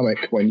game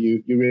dynamic when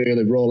you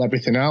really roll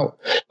everything out.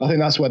 I think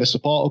that's where the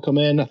support will come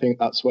in. I think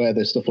that's where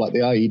there's stuff like the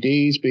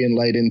IEDs being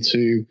laid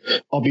into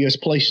obvious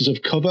places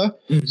of cover.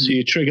 Mm-hmm. So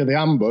you trigger the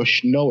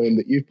ambush knowing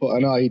that you've put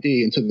an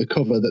IED into the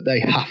cover that they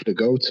have to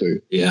go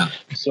to. Yeah.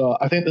 So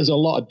I think there's a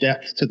lot of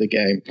depth to the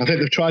game. I think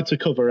they've tried to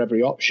cover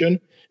every option.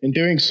 In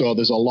doing so,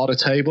 there's a lot of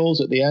tables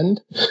at the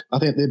end. I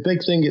think the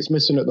big thing it's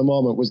missing at the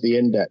moment was the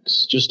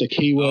index, just a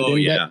keyword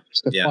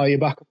index to fire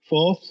back and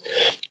forth,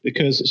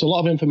 because it's a lot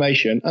of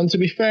information. And to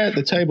be fair,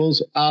 the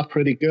tables are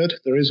pretty good.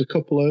 There is a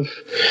couple of,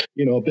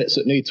 bits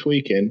that need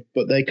tweaking,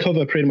 but they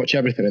cover pretty much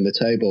everything in the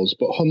tables.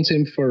 But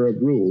hunting for a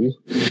rule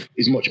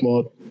is much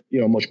more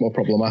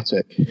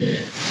problematic.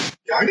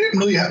 Yeah, I didn't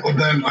really have.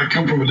 Then I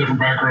come from a different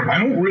background. I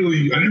never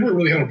really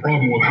had a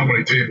problem with how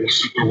many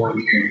tables there were in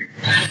the game.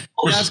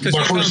 That's because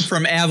you come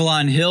from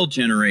Avalon Hill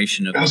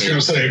generation of. I was going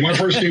to say my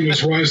first game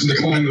was Rise and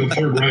Decline of the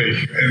Third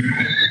Reich,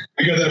 and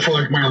I got that for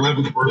like my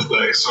 11th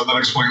birthday, so that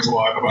explains a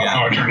lot about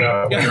how I turned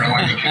out.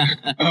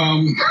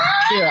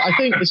 I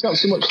think it's not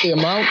so much the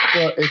amount,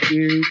 but if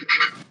you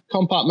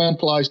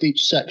compartmentalized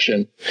each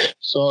section.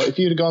 So if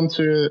you'd have gone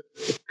to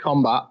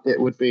combat, it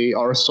would be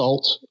or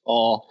assault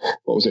or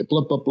what was it?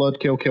 Blood,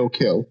 kill, kill,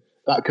 kill.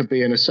 That could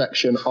be in a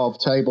section of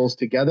tables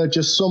together,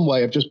 just some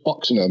way of just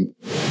boxing them.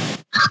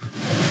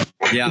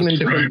 Yeah. In a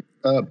different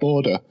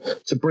border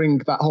to bring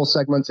that whole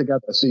segment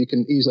together so you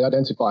can easily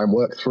identify and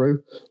work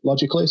through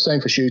logically.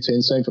 Same for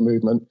shooting, same for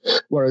movement.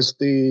 Whereas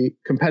the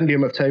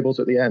compendium of tables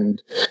at the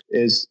end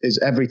is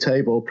every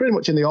table pretty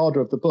much in the order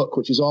of the book,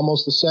 which is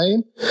almost the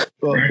same.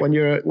 But when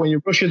you're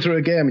rushing through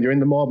a game and you're in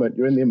the moment,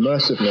 you're in the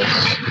immersiveness,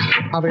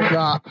 having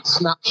that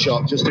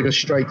snapshot just to go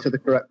straight to the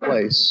correct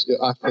place,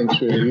 I think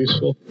is really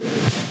useful.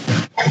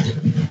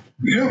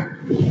 Yeah.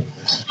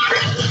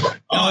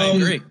 I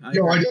agree. I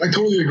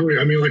totally agree.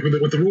 I mean, like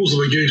with the rules of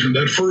engagement,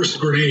 that first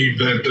grenade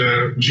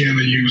that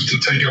Gianna used to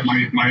take out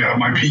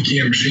my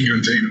PKM machine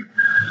gun team.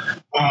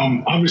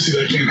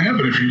 Obviously, that can't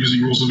happen if you're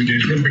using rules of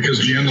engagement because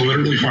Gianna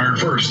literally fired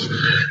first.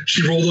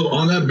 She rolled up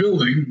on that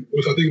building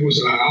with, I think it was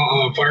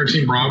Fire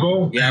Team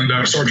Bravo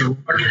and Sergeant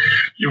Rock.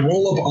 You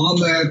roll up on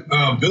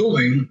that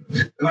building,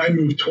 and I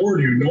moved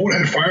toward you. No one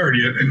had fired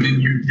yet, and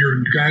then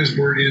your guys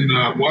were in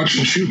watch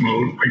and shoot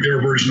mode, like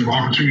their version of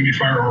Opportunity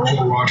Fire or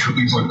Overwatch or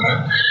things like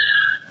that.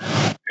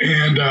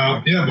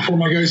 And before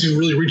my guys even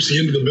really reached the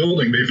end of the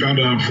building, they found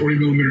a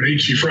 40mm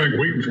HE frag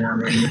waiting for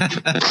them.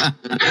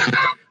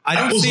 I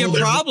don't see a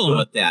problem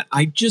with that.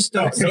 I just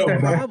don't see a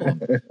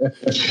problem.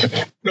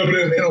 No, but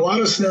in a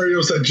lot of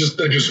scenarios, that just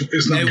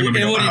is not going to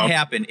be allowed. It wouldn't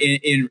happen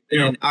in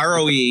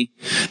ROE.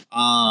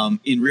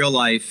 In real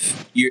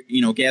life,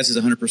 Gaz is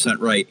 100%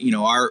 right.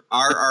 Our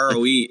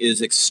ROE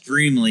is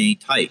extremely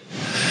tight.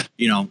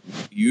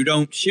 You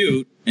don't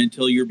shoot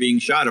until you're being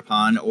shot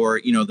upon, or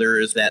there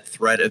is that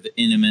threat of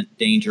imminent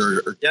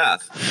danger or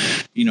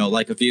death.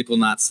 Like a vehicle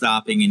not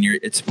stopping and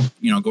it's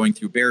going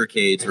through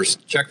barricades or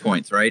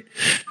checkpoints, right?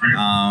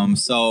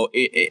 So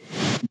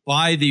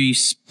by the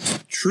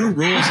true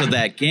rules of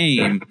that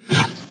game,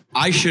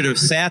 I should have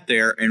sat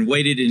there and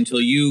waited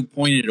until you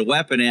pointed a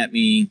weapon at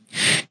me,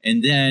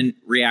 and then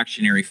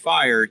reactionary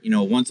fire.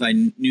 Once I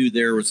knew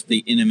there was the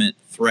imminent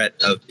threat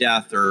of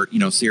death or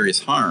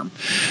serious harm.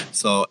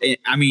 So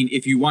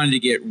if you wanted to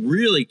get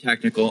really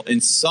technical,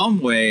 in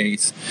some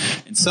ways,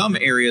 in some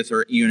areas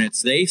or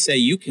units, they say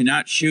you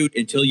cannot shoot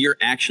until you're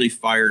actually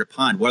fired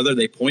upon. Whether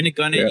they point a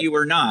gun at you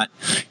or not,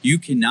 you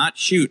cannot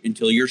shoot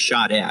until you're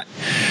shot at.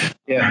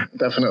 Yeah,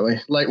 definitely.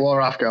 Late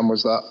War Afghan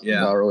was that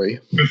ROE,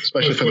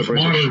 especially for the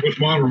British. With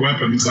modern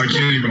weapons, I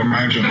can't even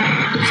imagine.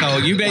 So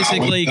you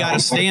basically got to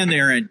stand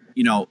there and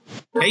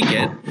take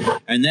it,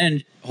 and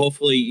then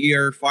hopefully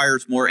your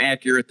fire's more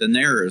accurate than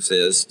theirs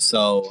is.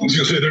 So I was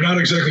going to say, they're not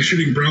exactly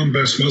shooting brown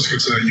best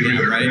muskets at you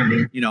either. Right? I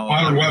mean,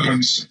 modern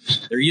weapons,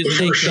 they're using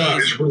the first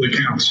shot really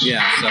counts.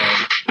 Yeah. So,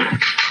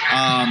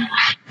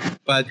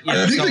 but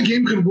I think the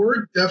game could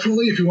work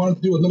definitely if you wanted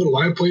to do another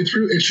live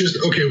playthrough. It's just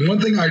one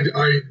thing I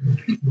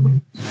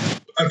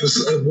at this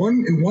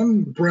in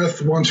one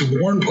breath want to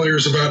warn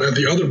players about. At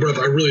the other breath,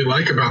 I really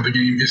like about the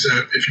game is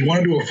that if you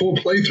want to do a full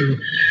playthrough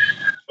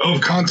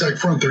of Contact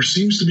Front, there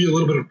seems to be a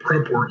little bit of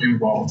prep work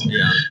involved.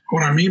 Yeah.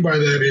 What I mean by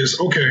that is,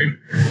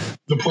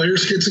 the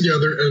players get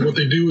together and what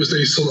they do is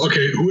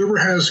whoever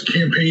has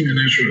campaign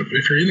initiative.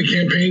 If you're in a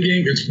campaign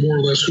game, it's more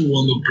or less who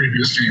won the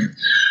previous game.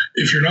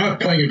 If you're not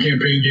playing a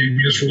campaign game,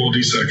 you just roll a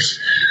D6.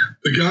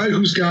 The guy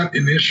who's got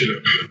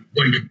initiative,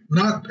 like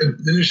not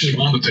initiative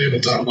on the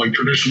tabletop, like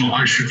traditional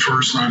I shoot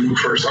first and I move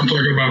first. I'm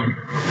talking about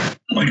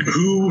like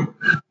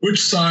which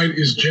side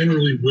is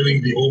generally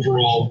winning the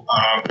overall,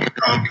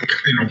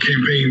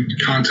 campaign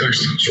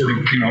context sort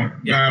of,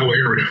 battle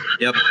area.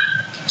 Yep.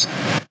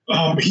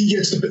 He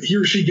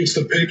or she gets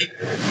to pick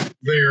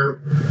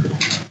their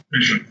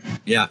mission.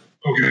 Yeah.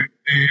 Okay.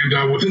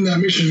 And within that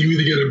mission, you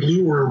either get a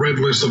blue or a red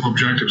list of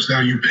objectives. Now,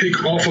 you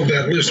pick off of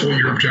that list what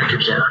your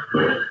objectives are,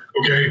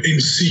 in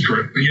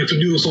secret. And you have to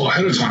do this all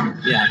ahead of time.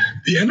 Yeah.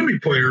 The enemy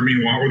player,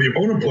 meanwhile, or the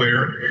opponent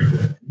player,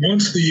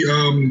 once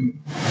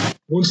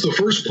the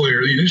first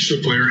player, the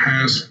initiative player,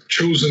 has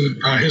chosen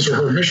his or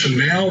her mission,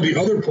 now the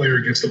other player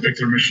gets to pick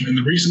their mission. And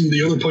the reason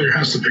the other player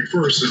has to pick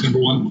first is, number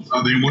one,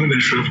 they won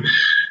initiative.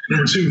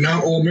 Number two,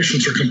 not all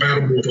missions are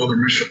compatible with other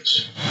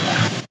missions.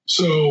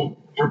 So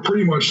we're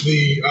pretty much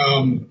the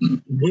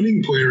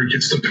winning player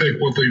gets to pick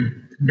what the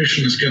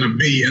mission is going to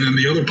be, and then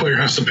the other player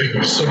has to pick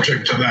what's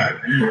subject to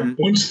that. Mm-hmm.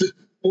 Once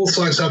both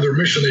sides have their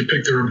mission, they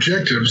pick their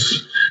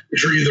objectives,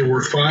 which are either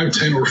worth 5,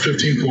 10, or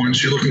 15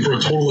 points. You're looking for a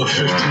total of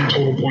 15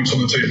 total points on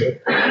the table.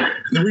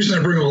 And the reason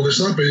I bring all this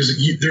up is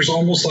there's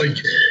almost like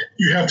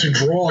you have to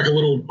draw like a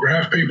little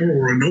graph paper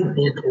or a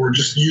notebook, or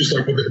just use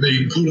like what they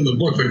include in the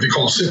book, like they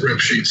call sit rep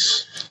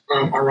sheets,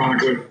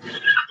 ironically.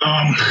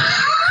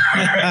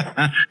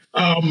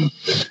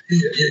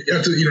 You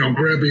have to,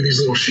 grab these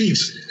little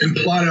sheets and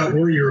plot out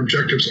where your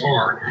objectives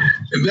are.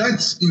 And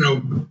that's,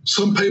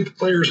 some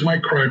players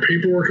might cry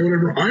paperwork or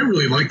whatever. I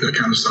really like that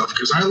kind of stuff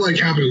because I like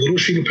having a little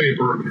sheet of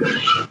paper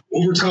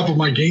over top of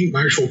my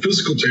actual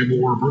physical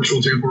table or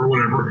virtual table or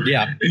whatever.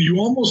 Yeah. And you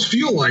almost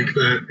feel like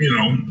that,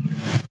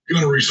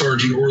 gunnery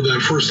sergeant or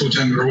that first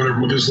lieutenant or whatever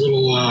with his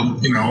little,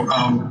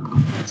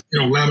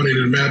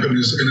 laminated map in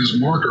his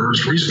marker or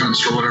his freeze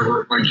fence or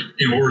whatever,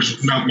 or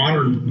his not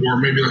modern, or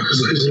maybe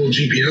his little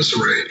GPS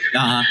array.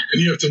 Uh-huh.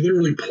 And you have to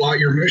literally plot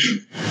your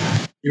mission.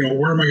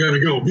 Where am I going to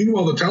go?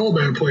 Meanwhile, the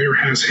Taliban player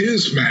has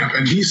his map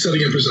and he's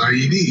setting up his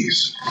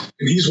IEDs.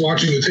 And he's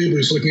watching the table,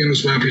 he's looking at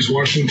his map, he's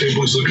watching the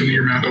table, he's looking at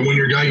your map. And when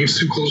your guy gets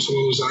too close to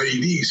one of those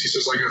IEDs, he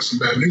says, I got some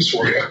bad news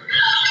for you.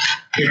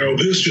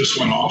 This just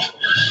went off.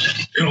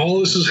 and all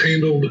this is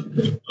handled,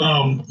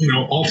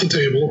 off the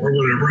table or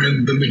whatever,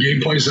 and then the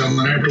game plays out, and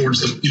then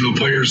afterwards, the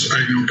players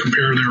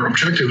compare their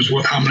objectives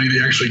with how many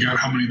they actually got,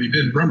 how many they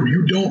did. Remember,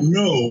 you don't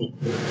know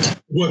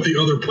what the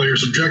other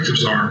players'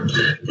 objectives are.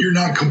 You're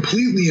not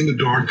completely in the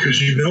dark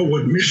because you know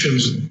what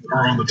missions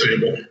are on the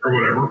table or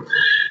whatever.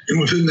 And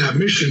within that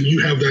mission,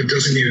 you have that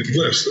designated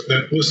list.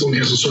 That list only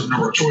has a certain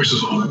number of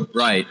choices on it.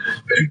 Right.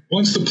 And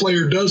once the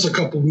player does a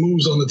couple of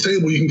moves on the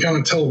table, you can kind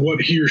of tell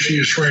what he or she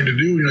is trying to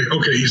do. You're like,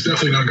 okay, he's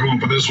definitely not going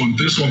for this one.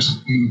 This one's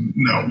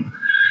no.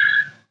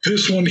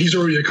 This one, he's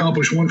already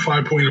accomplished one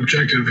 5-point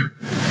objective.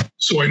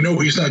 So I know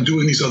he's not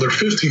doing these other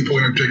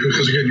 15-point objectives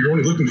because, again, you're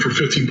only looking for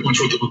 15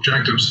 points worth of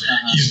objectives.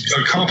 He's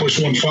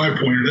accomplished one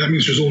 5-pointer. That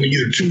means there's only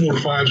either 2 more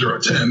 5s or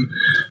a 10.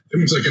 That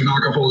means I can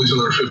knock off all these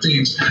other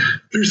 15s.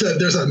 There's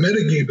that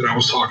meta game that I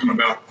was talking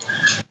about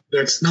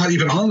that's not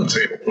even on the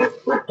table.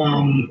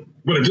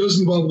 But it does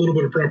involve a little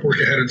bit of prep work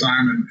ahead of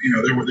time, and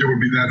there would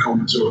be that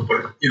element to it.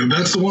 But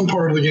that's the one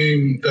part of the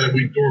game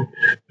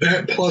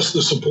that plus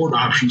the support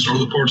options are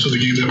the parts of the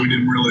game that we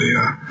didn't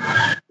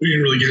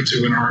really get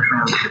to in our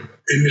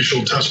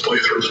initial test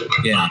playthroughs.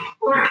 Yeah.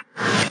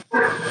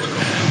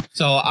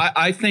 So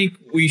I think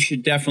we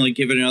should definitely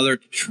give it another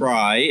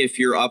try if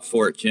you're up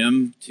for it,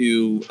 Jim,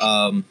 to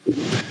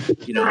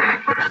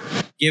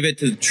give it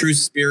to the true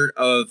spirit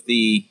of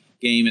the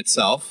game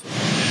itself.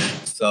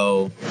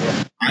 So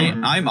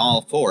I'm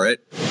all for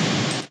it.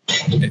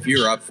 If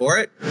you're up for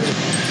it.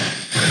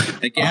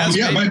 Gaz,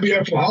 it might be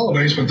after the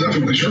holidays, but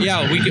definitely sure.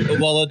 Yeah,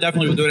 we'll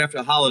definitely do it after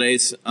the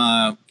holidays.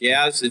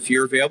 Gaz, if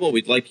you're available,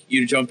 we'd like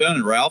you to jump in.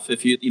 And Ralph,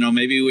 if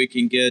maybe we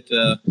can get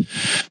a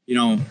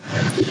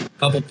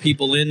couple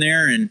people in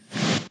there and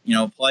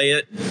play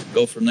it,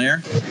 go from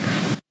there.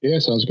 Yeah,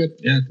 sounds good.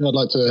 Yeah, I'd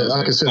like to.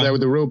 I can sit there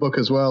with the rule book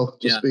as well,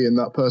 just being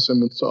that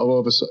person, sort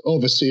of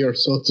overseer,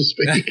 so to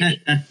speak.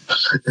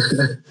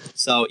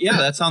 So yeah,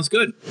 that sounds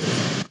good.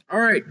 All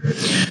right,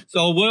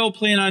 so we'll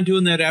plan on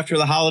doing that after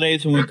the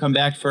holidays when we come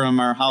back from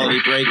our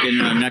holiday break in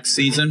next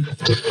season.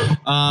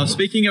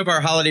 Speaking of our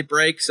holiday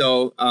break,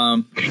 so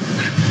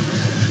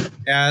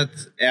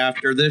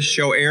after this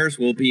show airs,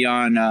 we'll be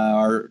on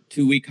our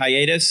 2-week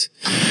hiatus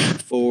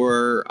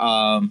for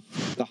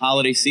the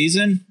holiday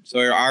season, so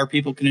our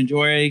people can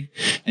enjoy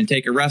and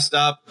take a rest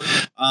up.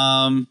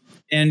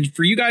 And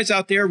for you guys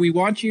out there, we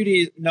want you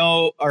to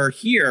know or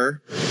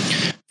hear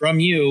from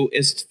you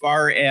as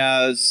far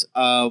as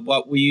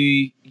what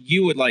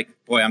you would like.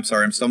 Boy, I'm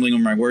sorry, I'm stumbling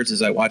over my words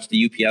as I watch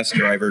the UPS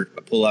driver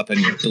pull up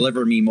and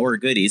deliver me more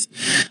goodies.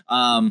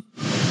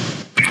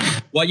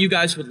 What you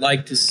guys would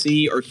like to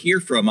see or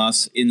hear from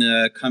us in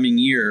the coming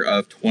year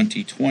of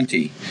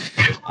 2020.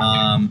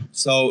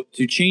 So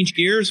to change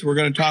gears, we're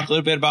going to talk a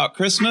little bit about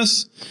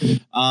Christmas.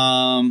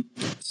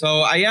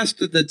 So I asked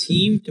the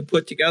team to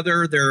put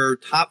together their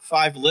top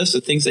 5 lists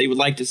of things they would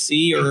like to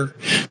see or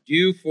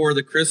do for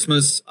the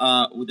Christmas,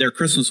 their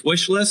Christmas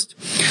wish list.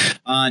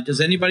 Does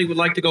anybody would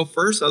like to go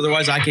first?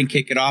 Otherwise, I can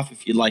kick it off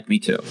if you'd like me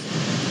to.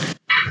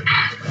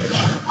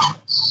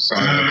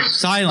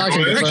 Silence.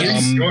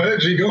 Go ahead,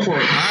 G. Go for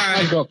it.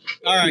 All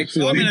right.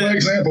 So I'm gonna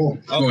example.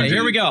 Okay,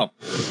 here we go.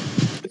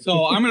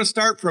 So I'm going to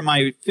start from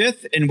my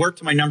 5th and work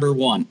to my number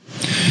 1.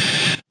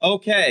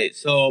 Okay,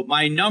 so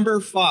my number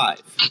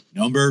 5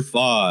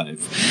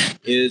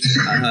 is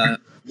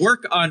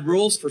work on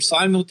rules for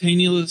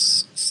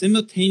simultaneous.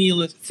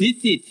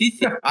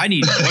 I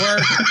need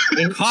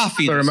more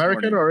coffee. For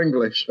American or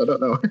English? I don't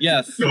know.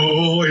 Yes.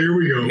 Oh, here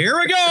we go. Here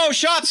we go.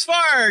 Shots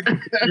fired.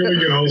 Here we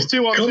go.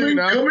 Coming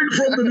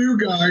from the new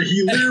guy,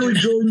 he literally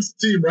joins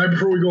the team right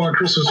before we go on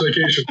Christmas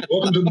vacation.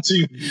 Welcome to the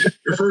team.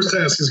 Your first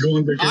task is going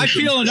on vacation. I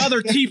feel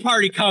another tea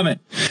party coming.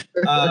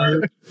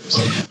 All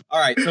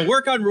right. So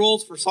work on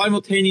rules for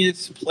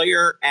simultaneous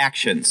player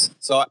actions.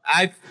 So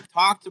I've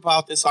talked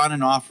about this on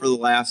and off for the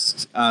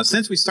last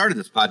since we started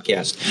this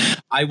podcast.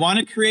 I want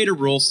to create a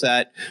rule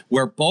set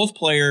where both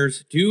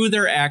players do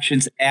their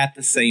actions at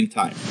the same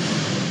time.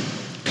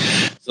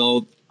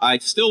 So I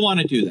still want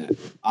to do that.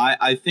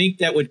 I think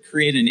that would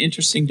create an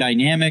interesting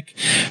dynamic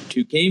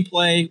to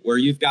gameplay where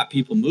you've got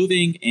people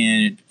moving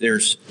and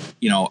there's,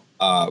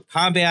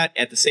 combat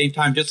at the same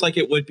time, just like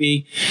it would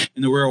be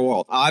in the real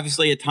world.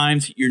 Obviously, at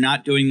times you're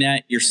not doing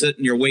that. You're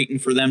sitting, you're waiting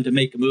for them to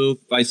make a move,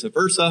 vice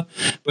versa.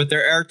 But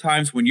there are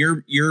times when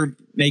you're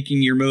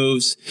making your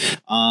moves,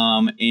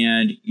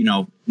 and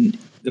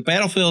the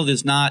battlefield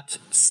is not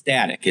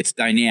static; it's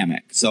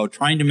dynamic. So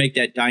trying to make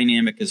that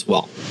dynamic as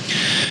well.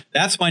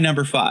 That's my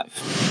number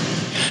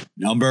 5.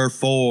 Number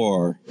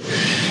 4.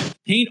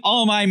 Paint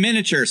all my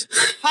miniatures.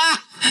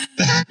 Ha!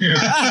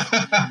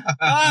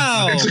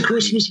 Oh, it's a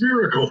Christmas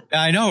miracle.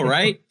 I know,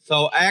 right?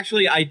 So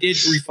actually, I did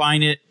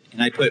refine it,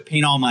 and I put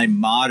paint all my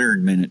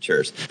modern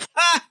miniatures.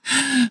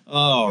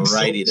 All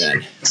righty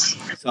then.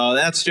 So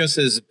that's just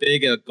as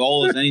big a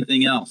goal as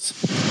anything else.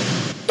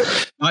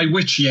 By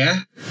which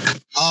year?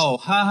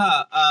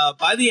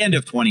 By the end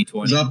of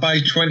 2020. Is that by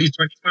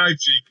 2025,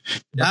 G?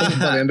 I think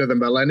by the end of the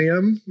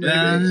millennium.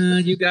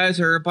 You guys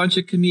are a bunch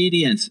of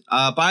comedians.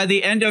 By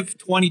the end of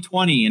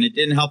 2020, and it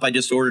didn't help, I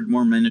just ordered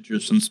more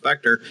miniatures from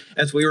Spectre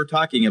as we were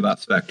talking about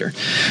Spectre.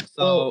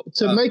 So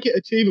to make it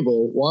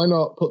achievable, why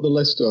not put the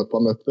list up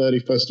on the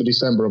 31st of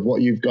December of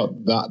what you've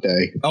got that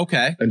day?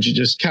 Okay. And you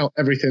just count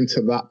everything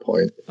to that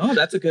point. Oh,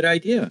 that's a good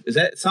idea.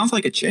 It sounds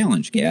like a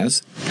challenge,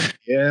 Gaz.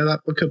 Yeah,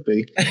 that could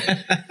be.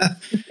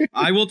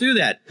 I will do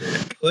that.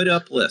 Put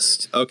up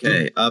list.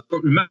 Okay. But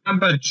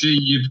remember, G,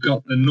 you've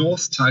got the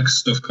North Tag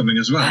stuff coming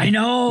as well. I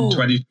know. In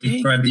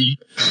 2020.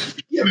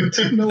 Yeah, but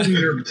 10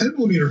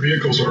 millimeter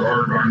vehicles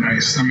are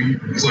nice. I mean,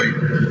 it's like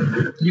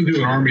you can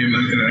do an army in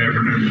an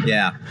afternoon.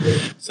 Yeah.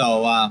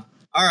 So, all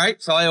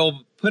right. So I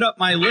will put up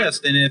my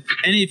list, and if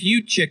any of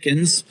you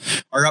chickens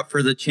are up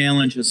for the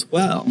challenge as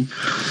well,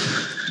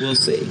 we'll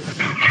see.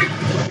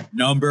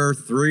 Number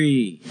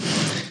 3.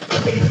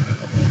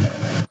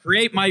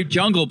 Create my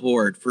jungle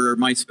board for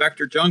my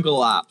Spectre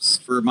Jungle Ops,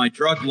 for my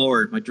Drug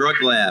Lord, my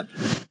Drug Lab.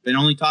 Been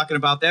only talking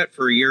about that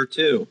for a year or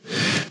two.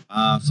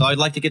 So I'd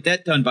like to get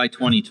that done by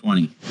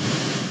 2020.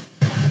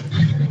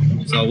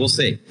 So we'll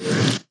see.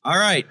 All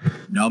right.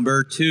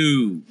 Number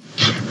 2.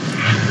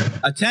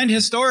 Attend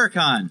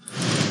Historicon.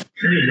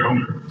 Here you go.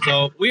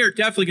 So we are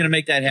definitely going to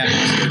make that happen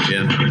this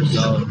year, Jim.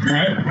 So All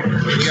right.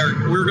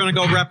 we're going to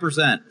go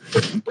represent.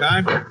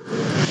 Okay.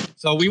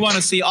 So we want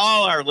to see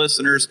all our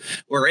listeners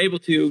who are able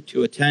to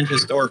attend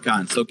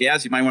Historicon. So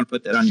Gaz, you might want to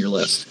put that on your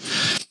list.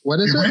 What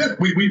is it?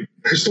 We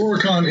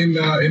Historicon in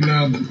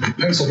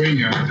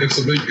Pennsylvania.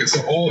 It's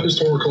an all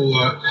historical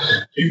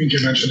gaming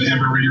convention they have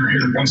every year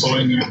here in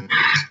Pennsylvania.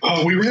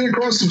 We ran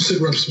across some Sid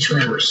Rep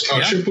subscribers.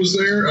 Chip was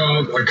there,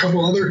 a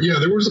couple other. Yeah,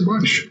 there was a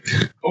bunch.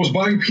 I was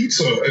buying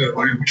pizza,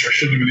 which I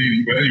shouldn't have been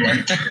eating, but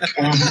anyway,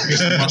 I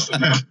guess I must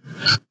have now.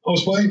 I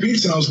was buying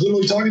pizza, and I was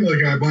literally talking to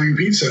the guy buying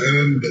pizza,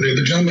 and then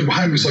the gentleman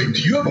behind me was like, "Do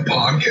you have a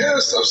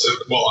podcast?" I said,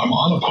 "Well, I'm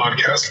on a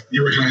podcast."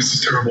 You recognize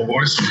his terrible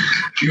voice.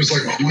 He was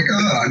like, "Oh my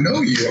God, I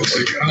know you." I was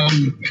like,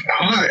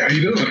 "Hi, how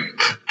you doing?"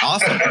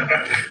 Awesome.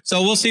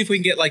 So we'll see if we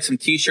can get like some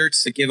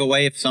T-shirts to give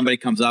away if somebody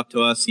comes up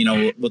to us. You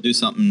know, we'll do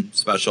something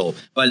special.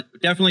 But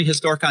definitely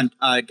Historicon.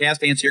 Gaz,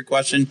 to answer your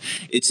question,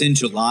 it's in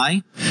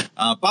July,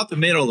 about the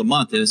middle of the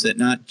month, is it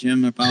not,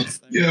 Jim?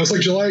 Yeah, it was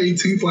like July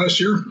 18th last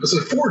year. It's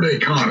a 4-day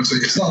con.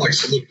 It's not like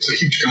Salute. It's a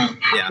huge con.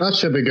 Yeah, that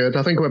should be good.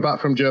 I think we're back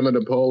from Germany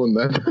and Poland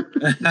then.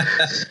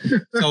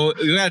 So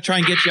we got to try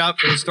and get you out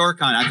for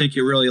Historicon. I think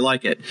you really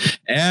like it.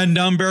 And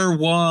number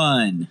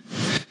 1.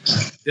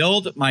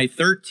 Build my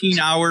 13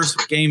 hours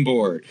game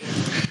board.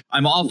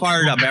 I'm all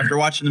fired up after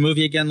watching the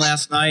movie again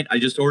last night. I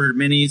just ordered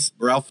minis.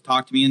 Ralph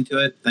talked me into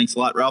it. Thanks a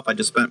lot, Ralph. I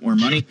just spent more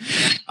money.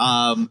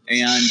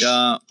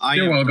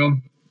 You're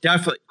welcome.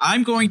 Definitely.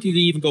 I'm going to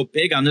even go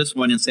big on this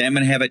one and say I'm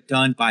going to have it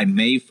done by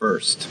May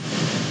 1st.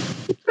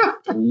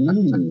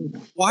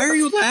 Why are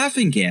you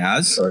laughing,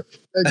 Gaz? Sorry.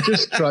 It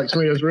just strikes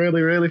me as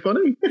really, really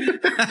funny.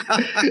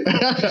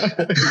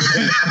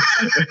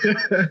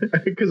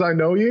 Because I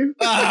know you.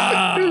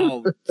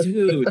 Oh,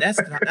 dude, that's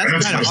kind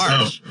of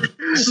harsh.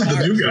 This is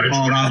the new guy.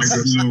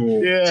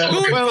 Yeah.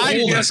 Who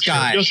invited this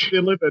guy? Just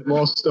delivered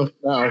more stuff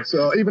now.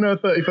 So even our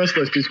 31st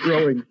list is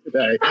growing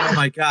today. Oh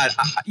my God!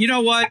 You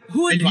know what?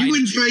 Who invited you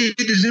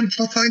invited him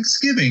for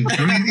Thanksgiving?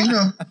 I mean, you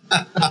know.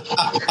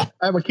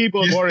 I'm a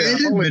keyboard warrior.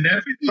 I'm always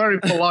very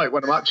polite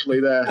when I'm actually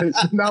there.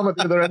 Now I'm at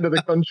the other end of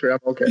the country. I'm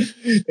okay.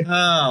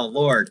 Oh,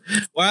 Lord.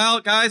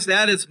 Well, guys,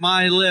 that is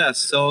my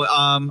list. So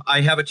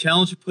I have a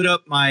challenge to put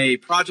up my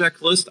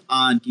project list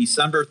on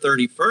December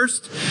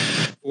 31st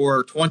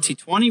for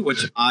 2020,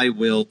 which I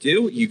will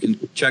do. You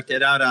can check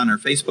that out on our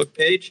Facebook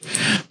page.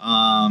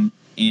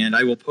 And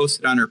I will post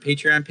it on our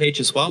Patreon page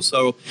as well.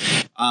 So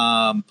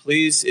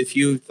please, if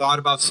you thought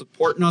about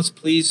supporting us,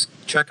 please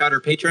check out our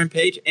Patreon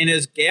page. And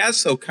as Gaz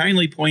so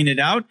kindly pointed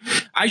out,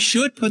 I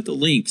should put the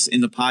links in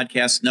the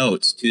podcast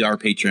notes to our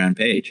Patreon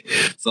page.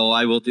 So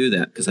I will do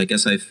that because I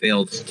guess I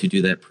failed to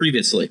do that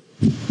previously.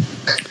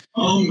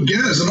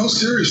 Gaz, in all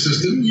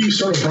seriousness, didn't you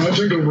start a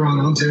project over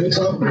on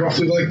Tabletop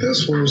roughly like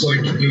this, where it was like,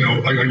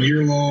 like a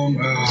year-long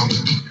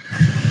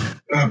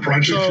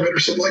project or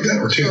something like that,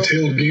 or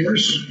Tale of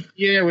Gamers?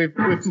 Yeah, we've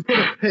put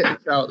a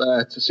pitch out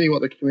there to see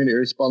what the community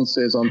response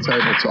is on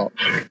Tabletop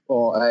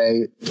for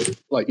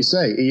like you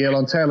say, a year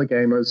on Taylor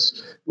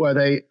Gamers, where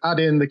they add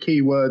in the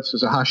keywords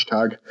as a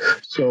hashtag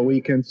so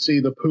we can see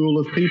the pool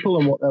of people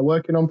and what they're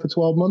working on for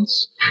 12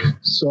 months.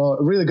 So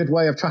a really good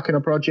way of tracking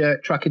a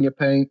project, tracking your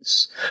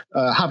paints,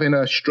 having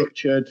a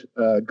structured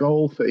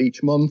goal for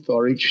each month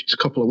or each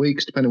couple of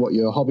weeks, depending what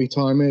your hobby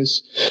time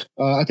is.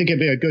 I think it'd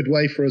be a good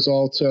way for us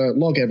all to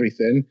log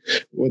everything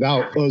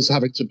without us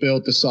having to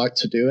build the site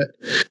to do it.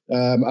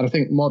 And I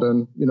think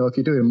modern, if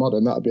you're doing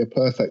modern, that would be a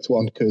perfect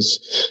one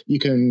because you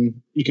can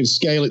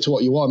scale it to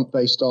what you want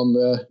based on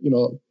the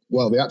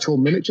actual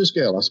miniature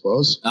scale, I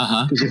suppose.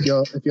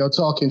 Because if you're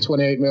talking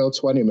 28 mil,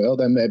 20 mil,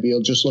 then maybe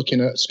you're just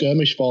looking at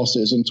skirmish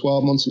forces, and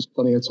 12 months is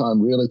plenty of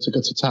time really to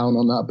go to town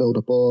on that, build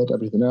a board,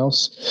 everything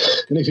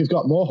else. And if you've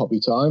got more hobby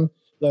time,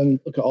 then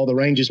look at all the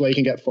ranges where you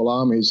can get full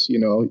armies. You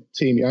know,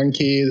 Team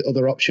Yankee,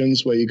 other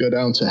options where you go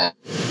down to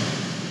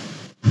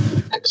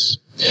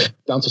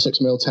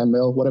 6 mil, 10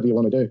 mil, whatever you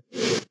want to do.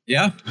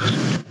 Yeah.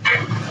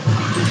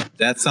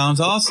 That sounds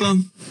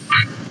awesome.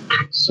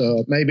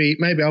 So maybe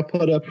I'll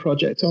put a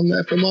project on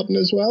there for Modern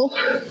as well.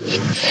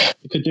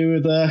 You could do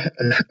with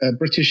a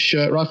British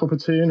rifle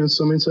platoon and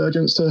some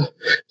insurgents to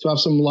have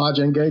some large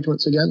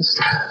engagements against.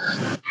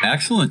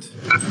 Excellent.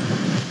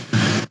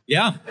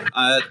 Yeah,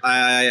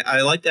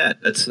 I like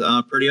that. That's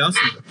pretty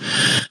awesome.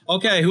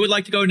 Okay, who would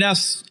like to go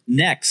next?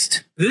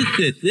 Oh,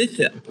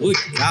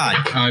 God.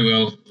 I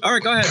will. All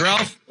right, go ahead,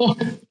 Ralph.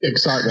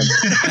 Excitement.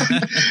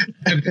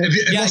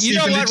 Yeah, you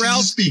know what,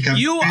 Ralph?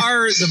 You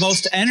are the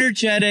most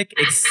energetic,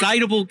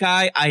 excitable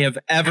guy I have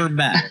ever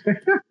met.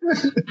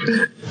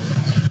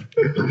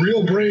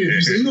 Real brave.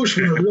 He's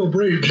Englishman are real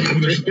brave.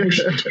 There's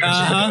emotion.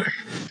 Well,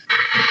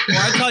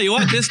 I tell you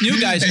what, this new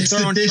guy's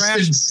throwing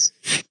trash.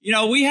 You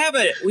know, we have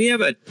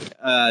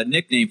a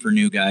nickname for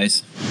new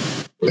guys.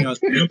 You know,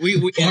 we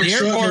in the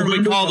airport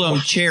we call them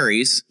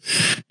cherries.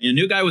 And the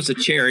new guy was a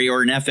cherry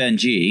or an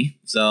FNG.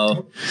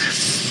 So,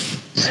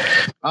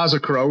 as a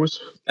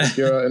crows, if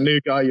you're a new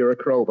guy, you're a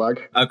crow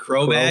bag. A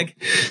crow bag.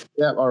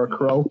 Yeah, or a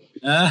crow.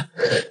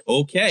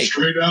 Okay.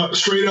 Straight out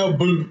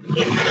boot.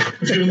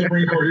 If you're in the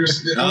Marine Corps,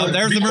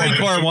 there's the Marine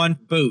Corps one.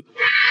 Boot.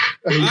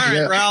 All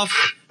right,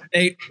 Ralph.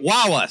 Hey,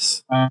 wow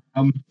us.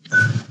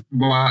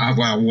 Well, I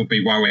won't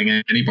be wowing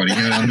anybody.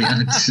 You know what I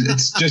mean?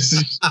 It's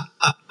just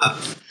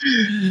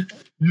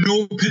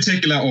no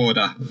particular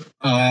order.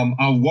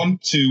 I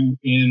want to,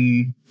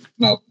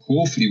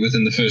 hopefully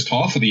within the first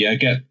half of the year,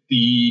 get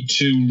the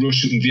 2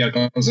 Russian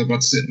vehicles I've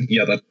got sitting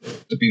here that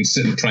have been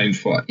sitting primed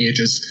for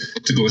ages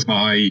to go with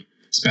my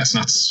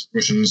Spetsnaz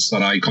Russians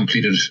that I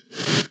completed,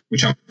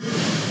 which I'm...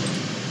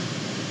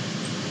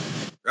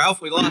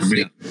 Ralph, we lost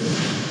you.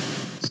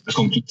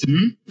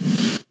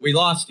 We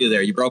lost you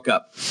there. You broke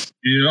up.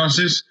 You lost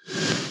it?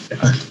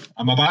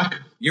 Am I back?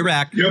 You're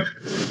back. Yep.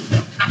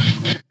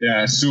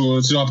 Yeah, so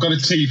I've got a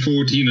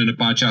T14 and a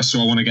Badger,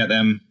 so I want to get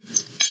them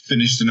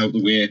finished and out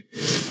the way.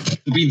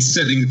 They've been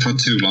sitting for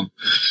too long.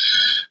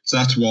 So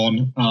that's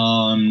one.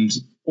 And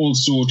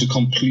also to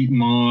complete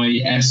my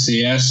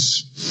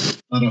SAS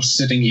that are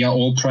sitting here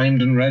all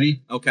primed and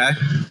ready. Okay.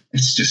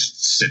 It's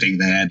just sitting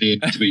there, they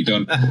need to be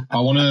done.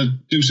 I want to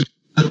do some...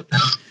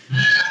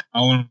 I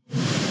want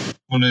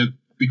to,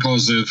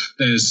 because of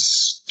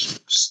there's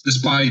the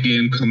Spy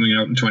game coming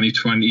out in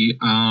 2020,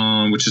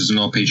 which is an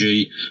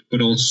RPG,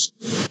 but also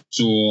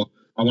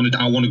I want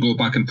to go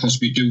back and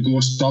possibly do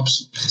Ghost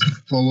Stops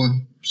forward.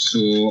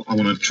 So I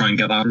want to try and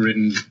get that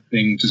written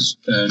thing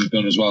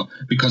done as well,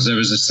 because there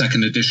is a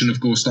second edition of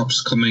Ghost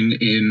Stops coming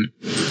in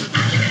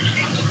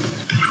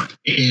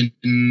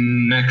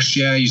next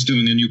year. He's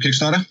doing a new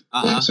Kickstarter,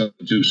 so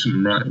do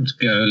some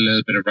get a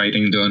little bit of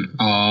writing done.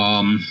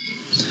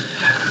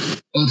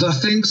 Other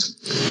things,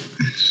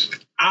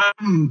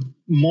 I'm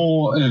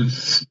more of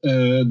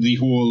the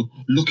whole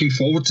looking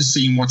forward to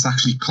seeing what's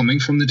actually coming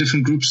from the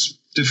different groups,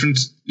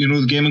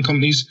 the gaming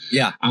companies.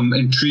 Yeah, I'm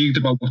intrigued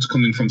about what's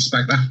coming from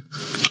Spectre.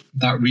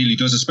 That really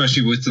does,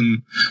 especially with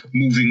them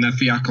moving their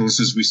vehicles,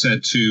 as we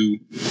said, to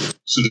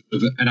sort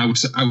of an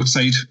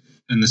outside.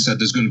 And they said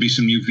there's going to be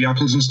some new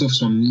vehicles and stuff,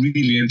 so I'm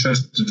really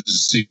interested to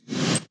see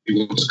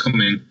what's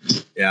coming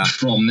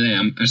from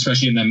them,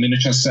 especially in their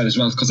miniature set as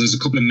well, because there's a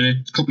couple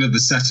of the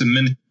sets of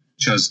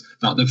miniatures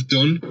that they've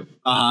done.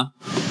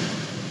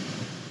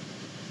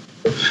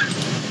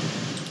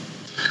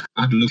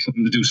 I'd love for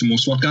them to do some more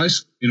SWAT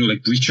guys,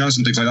 like breachers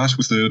and things like that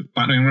with the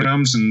battering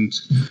rams and,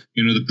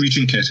 the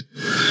breaching kit.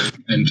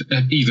 And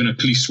even a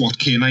police SWAT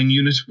K9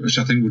 unit, which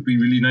I think would be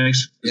really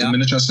nice as a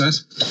miniature set.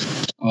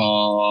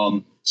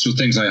 So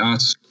things like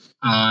that.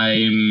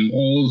 I'm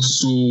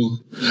also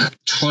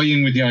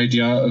toying with the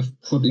idea of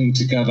putting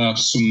together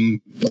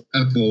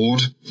a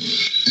board.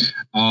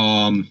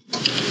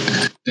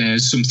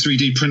 There's some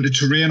 3D printed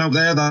terrain out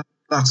there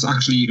that's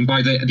actually, you can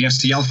buy the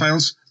STL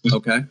files.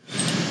 Okay.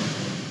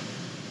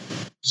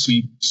 So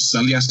you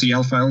sell the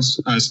STL files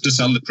to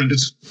sell the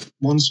printed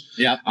ones.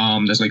 Yeah.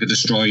 There's like a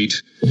destroyed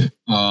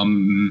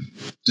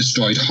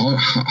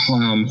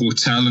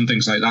hotel and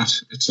things like that.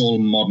 It's all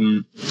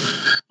modern.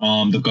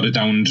 They've got a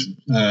downed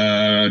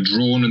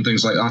drone and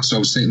things like that. So I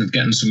was thinking of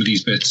getting some of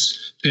these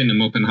bits, pinning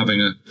them up, and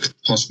having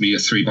possibly a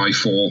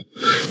 3x4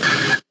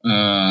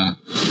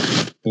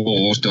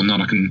 board done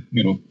that I can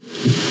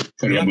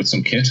put it on with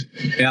some kit.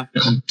 Yeah.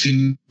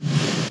 Continue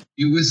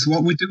with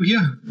what we do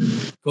here.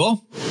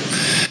 Cool.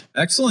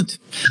 Excellent.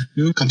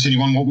 Continue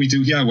on what we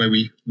do here, where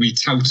we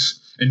tout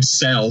and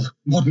sell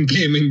modern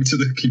gaming to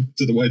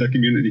the wider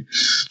community.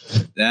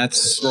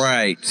 That's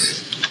right.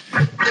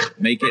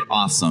 Make it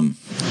awesome.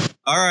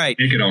 All right.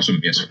 Make it awesome,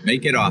 yes.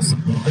 Make it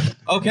awesome.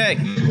 Okay.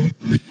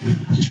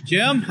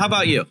 Jim, how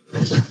about you?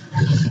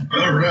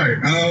 All right.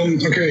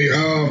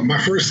 My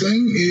first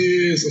thing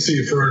is, let's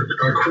see, for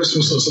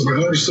Christmas list, if I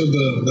understood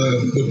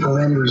the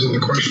parameters of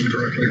the question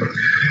correctly.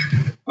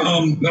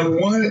 Number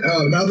one,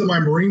 now that my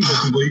Marines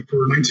are complete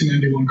for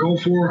 1991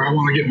 Gulf War, I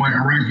want to get my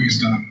Iraqis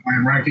done. My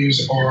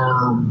Iraqis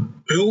are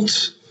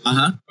built,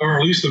 or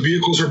at least the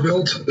vehicles are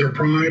built. They're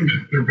primed,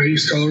 they're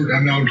base colored.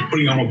 I'm now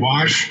putting on a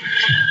wash,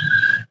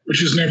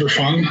 which is never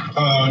fun.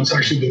 It's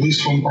actually the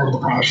least fun part of the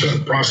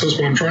process,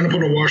 but I'm trying to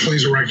put a wash on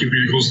these Iraqi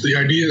vehicles. The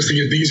idea is to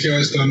get these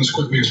guys done as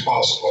quickly as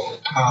possible.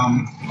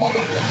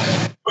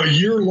 A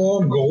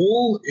year-long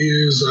goal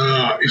is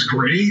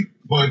great,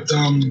 but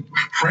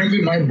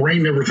frankly, my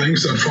brain never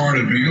thinks that far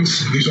in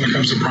advance, at least when it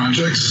comes to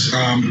projects.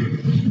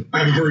 I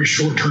have a very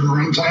short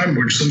turnaround time,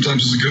 which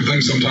sometimes is a good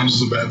thing, sometimes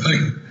is a bad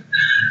thing.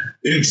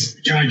 It's,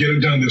 can I get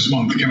it done this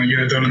month? Can I get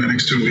it done in the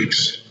next 2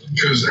 weeks?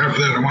 Because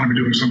after that, I want to be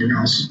doing something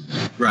else.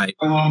 Right.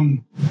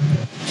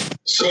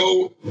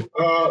 So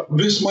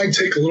this might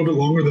take a little bit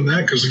longer than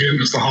that because, again,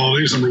 it's the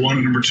holidays, number one.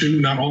 And number two,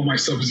 not all my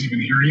stuff is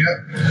even here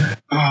yet.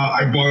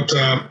 I bought,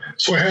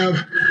 so I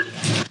have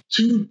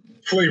two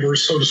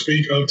flavors, so to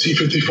speak, of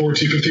T-54,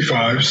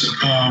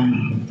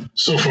 T-55s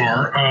so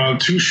far.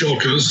 Two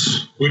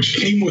Shilkas, which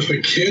came with a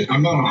kit.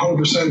 I'm not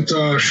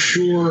 100%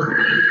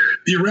 sure.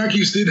 The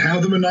Iraqis did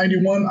have them in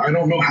 91. I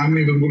don't know how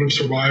many of them would have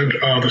survived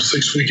the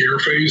 6-week air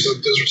phase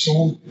of Desert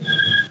Storm.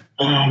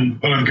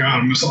 But I've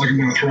got them. It's not like I'm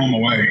going to throw them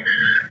away.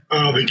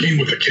 They came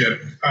with a kit.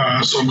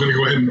 So I'm going to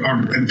go ahead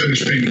and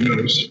finish painting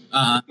those.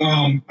 I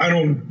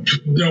don't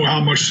know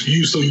how much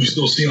you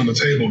still see on the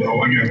table,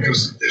 though, again,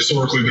 because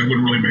historically that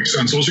wouldn't really make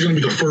sense. Those are going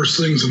to be the first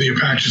things that the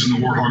Apaches and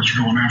the Warhogs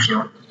are going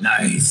after.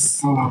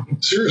 Nice.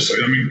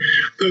 Seriously, I mean,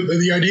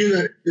 the idea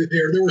that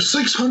there were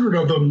 600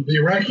 of them the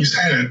Iraqis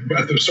had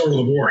at the start of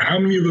the war. How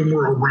many of them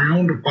were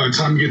around by the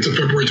time we get to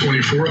February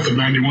 24th of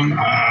 91?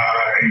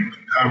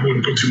 I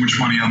wouldn't put too much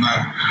money on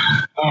that.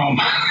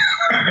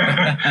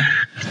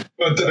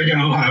 But again,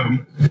 I'll have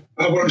them.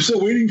 What I'm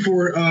still waiting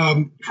for,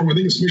 from I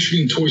think it's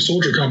Michigan Toy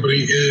Soldier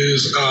Company,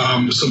 is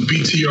some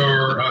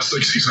BTR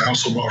 60s I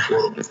also bought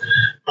for them.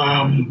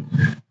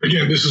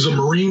 Again, this is a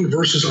Marine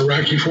versus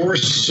Iraqi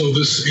force, so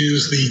this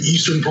is the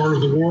eastern part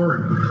of the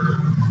war,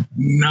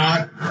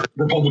 not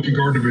Republican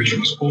Guard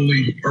divisions,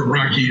 only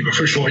Iraqi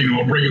official,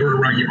 regular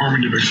Iraqi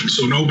Army divisions.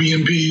 So no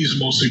BMPs,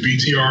 mostly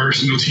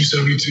BTRs, no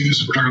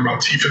T-72s. We're talking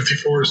about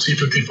T-54s,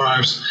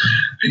 T-55s,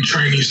 and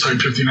Chinese Type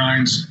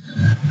 59s,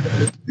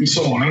 and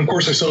so on. And of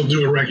course, I still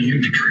do Iraqi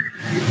infantry.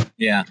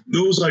 Yeah.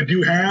 Those I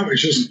do have.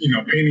 It's just,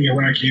 painting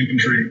Iraqi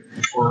infantry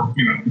for,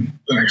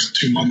 the next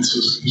 2 months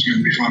is going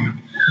to be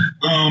fun.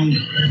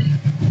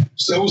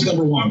 So that was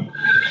number one.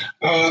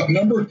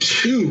 Number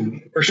two,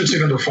 or I should say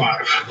number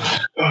five.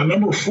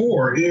 Number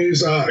four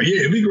is,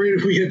 it'd be great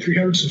if we hit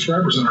 300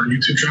 subscribers on our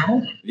YouTube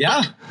channel.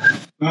 Yeah.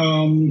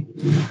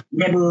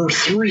 Number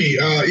three,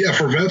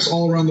 for vets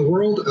all around the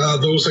world,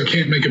 those that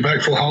can't make it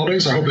back for the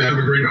holidays, I hope they have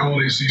a great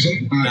holiday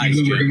season. Nice,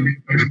 even though they're going to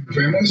be with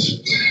their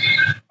families.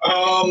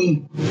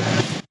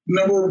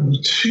 Number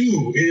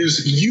two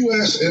is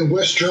U.S. and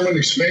West German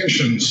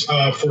expansions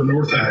for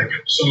Northag.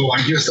 So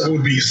I guess that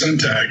would be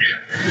Centag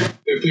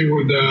if they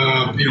would,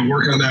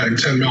 work on that in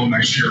 10 mil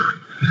next year.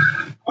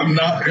 I'm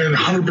not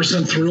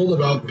 100% thrilled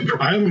about.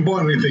 I haven't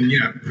bought anything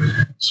yet,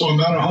 so I'm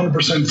not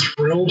 100%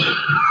 thrilled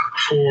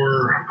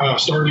for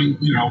starting,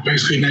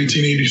 basically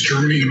 1980s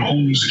Germany in a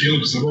whole new scale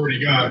because I've already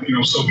got,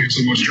 Soviets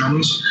and West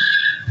Germans.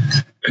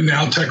 And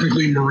now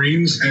technically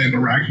Marines and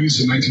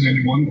Iraqis in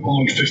 1991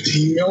 on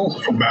 15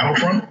 mil from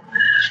Battlefront.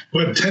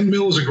 But 10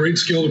 mil is a great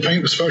scale to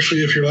paint,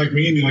 especially if you're like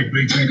me and you like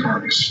big tank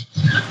armies.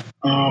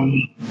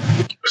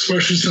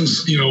 Especially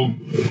since,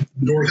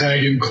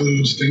 Northag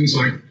includes things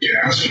like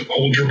gas,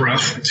 hold your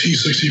breath,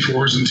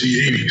 T-64s and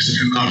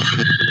T-80s. Enough.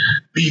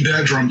 Beat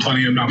that drum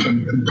plenty enough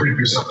in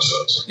previous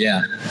episodes.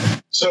 Yeah.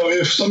 So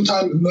if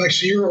sometime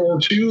next year or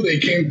two they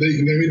made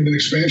an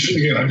expansion,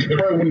 again, it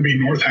probably wouldn't be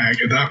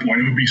Northag at that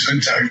point. It would be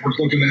Centag. We're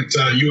looking at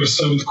U.S.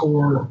 7th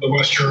Corps, the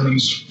West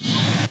Germans,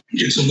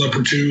 get some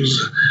Leopard 2s,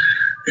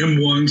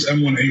 M1s,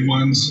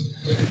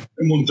 M1A1s,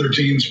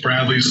 M113s,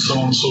 Bradleys, so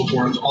on and so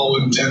forth,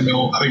 all in 10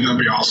 mil. I think that'd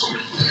be awesome.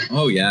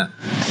 Oh, yeah.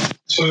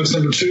 So that's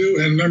number two.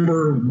 And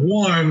number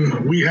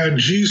one, we had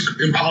G's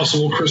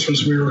Impossible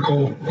Christmas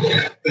Miracle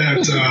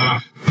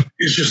that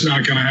is just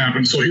not going to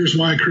happen. So here's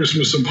my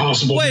Christmas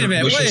Impossible. Wait a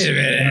minute.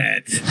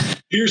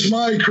 Here's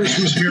my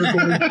Christmas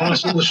Miracle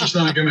Impossible. It's just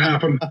not going to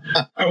happen.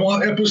 I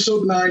want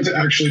episode 9 to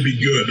actually be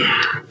good.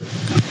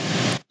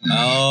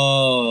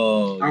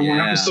 Oh, I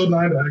want episode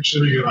 9 to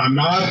actually be good. I'm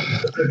not.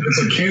 It's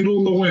a candle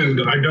in the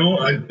wind.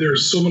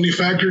 There's so many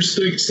factors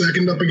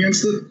stacking up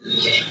against it.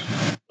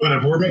 But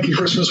if we're making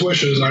Christmas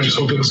wishes, I just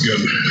hope it's good.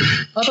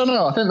 I don't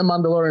know. I think The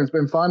Mandalorian's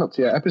been fine up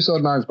to yet.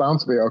 Episode 9's bound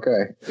to be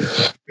okay.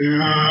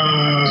 Can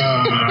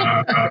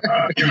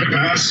I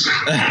pass?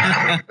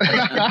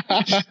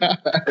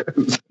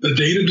 The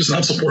data does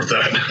not support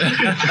that.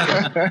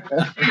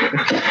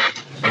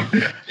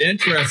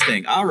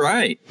 Interesting. All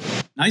right.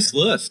 Nice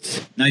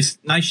list. Nice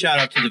shout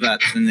out to the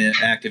vets and the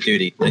active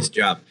duty. Nice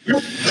job.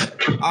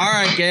 All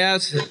right,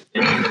 guys.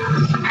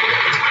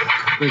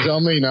 It's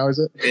on me now, is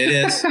it? It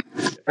is.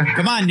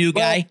 Come on, new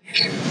guy.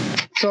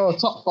 So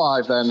top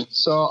 5 then.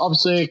 So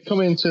obviously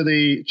coming to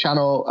the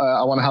channel,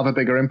 I want to have a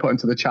bigger input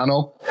into the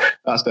channel.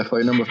 That's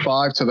definitely number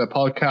 5 to the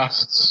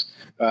podcasts.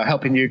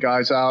 Helping you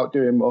guys out,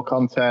 doing more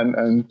content,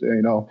 and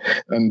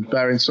and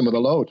bearing some of the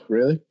load.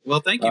 Really. Well,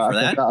 thank you for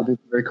that. That'll be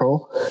very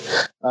cool.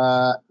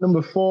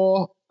 Number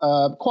 4,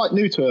 quite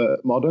new to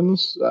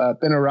moderns.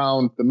 Been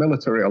around the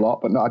military a lot,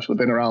 but not actually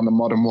been around the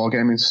modern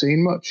wargaming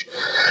scene much.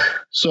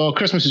 So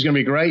Christmas is going to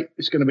be great.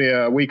 It's going to be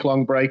a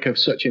week-long break of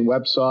searching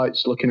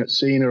websites, looking at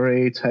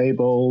scenery,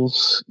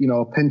 tables.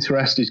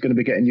 Pinterest is going to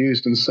be getting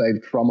used and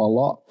saved from a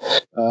lot,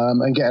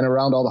 and getting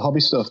around all the hobby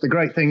stuff. The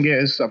great thing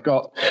is I've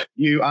got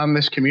you and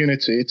this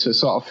community to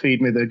sort of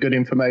feed me the good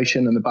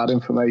information and the bad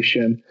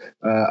information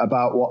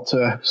about what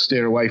to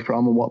steer away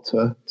from and what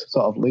to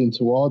sort of lean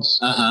towards.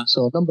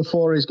 So number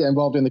 4 is get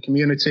involved in the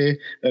community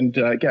and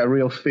get a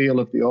real feel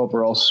of the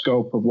overall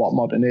scope of what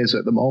modern is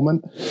at the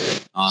moment.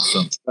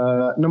 Awesome.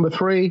 Number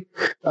 3,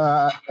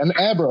 an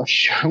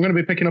airbrush. I'm going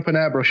to be picking up an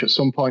airbrush at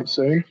some point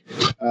soon.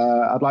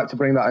 I'd like to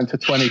bring that into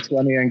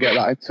 2020 and get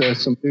that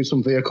into do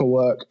some vehicle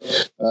work,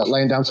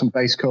 laying down some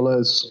base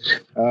colors,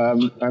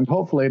 and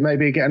hopefully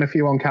maybe getting a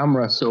few on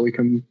camera so we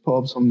can put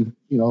up some,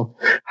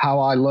 how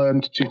I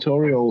learned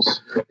tutorials,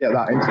 get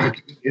that into the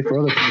community for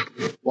other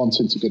people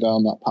wanting to go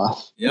down that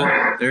path.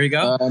 Yeah, there you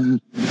go. In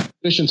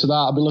addition to that,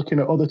 I'll be looking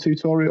at other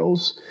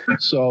tutorials.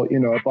 So,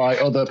 by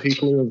other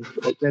people who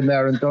have been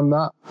there and done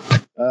that.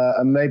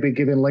 And maybe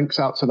giving links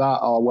out to that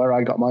or where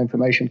I got my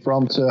information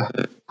from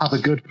to have a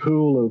good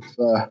pool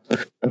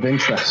of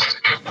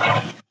interest.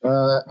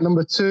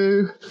 Number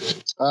 2,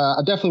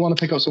 I definitely want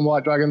to pick up some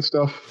White Dragon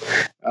stuff.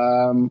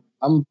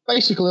 I'm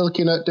basically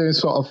looking at doing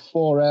sort of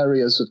 4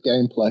 areas of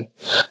gameplay.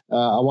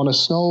 I want a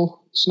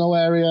snow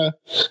area,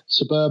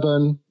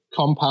 suburban,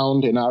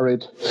 compound in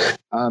arid,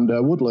 and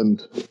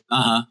woodland.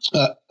 And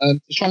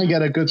to try and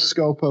get a good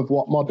scope of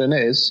what modern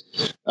is,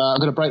 I'm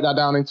going to break that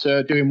down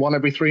into doing 1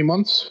 every 3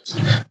 months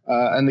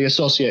and the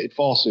associated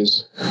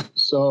forces.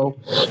 So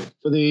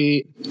for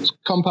the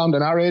compound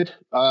and arid,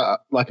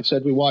 like I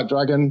said, with White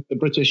Dragon, the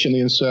British and the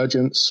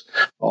insurgents,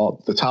 or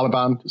the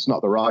Taliban, it's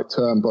not the right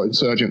term, but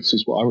insurgents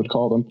is what I would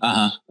call them.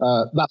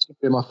 That's going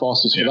to be my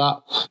forces for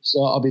that.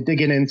 So I'll be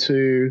digging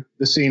into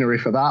the scenery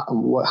for that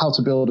and how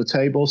to build a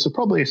table. So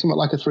probably something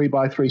like a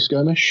 3x3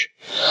 skirmish.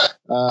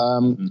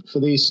 For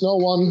the snow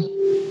one,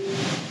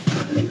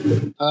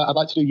 I'd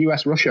like to do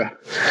US-Russia.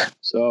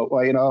 So,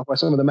 where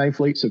some of the main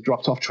fleets have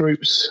dropped off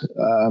troops,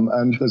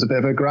 and there's a bit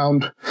of a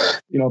ground,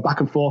 back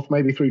and forth,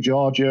 maybe through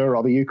Georgia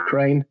or the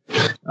Ukraine.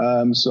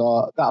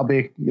 So that'll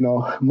be,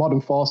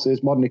 modern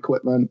forces, modern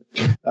equipment,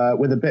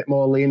 with a bit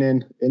more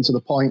leaning into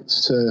the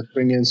points to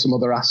bring in some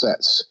other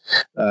assets,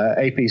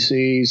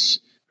 APCs,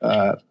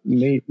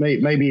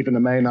 maybe even a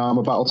main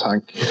armor battle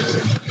tank.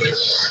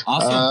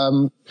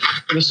 Awesome.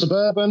 For the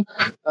suburban,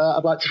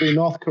 I'd like to do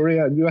North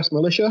Korea and US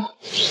militia.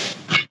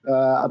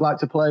 I'd like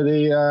to play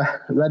the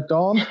Red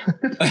Dawn.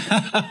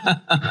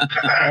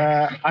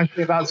 I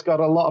think that's got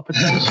a lot of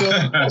potential.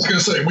 I was going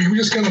to say, we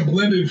just kind of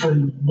blended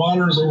from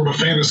moderns over to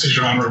fantasy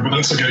genre, but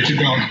that's okay. Keep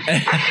going.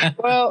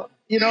 Well,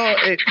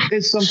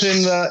 it's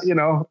something that,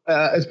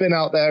 has been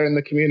out there in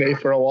the community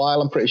for a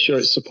while. I'm pretty sure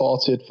it's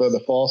supported for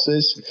the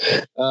forces.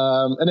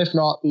 And if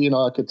not,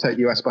 I could take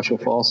US Special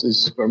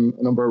Forces from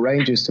a number of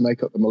ranges to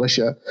make up the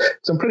militia.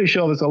 So I'm pretty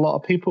sure there's a lot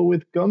of people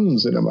with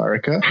guns in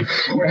America.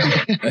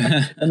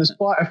 And there's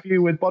quite a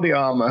few with body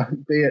armor,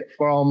 be it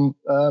from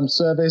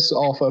service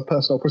or for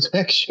personal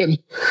protection.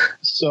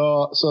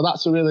 So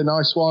that's a really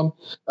nice one.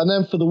 And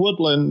then for the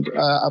woodland,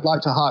 I'd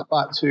like to hark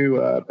back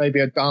to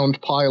maybe a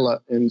downed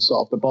pilot in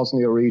sort of the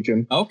Bosnia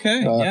region.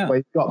 Okay, where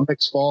you've got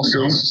mixed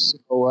forces.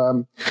 So,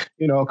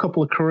 a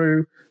couple of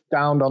crew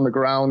downed on the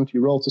ground. You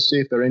roll to see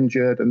if they're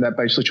injured, and they're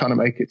basically trying to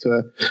make it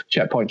to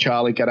Checkpoint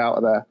Charlie, get out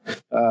of there.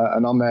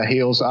 And on their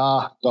heels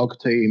are dog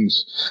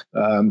teams,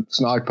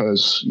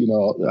 snipers,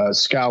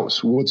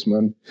 scouts,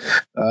 woodsmen,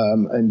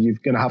 and you're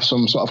going to have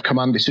some sort of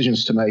command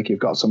decisions to make. You've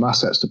got some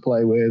assets to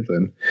play with,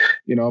 and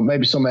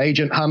maybe some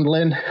agent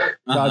handling,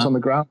 guys on the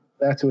ground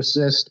there to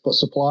assist, put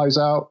supplies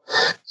out.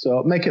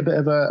 So make it a bit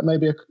of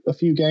maybe a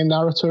few game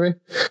narratory.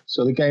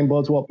 So the game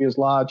boards won't be as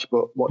large,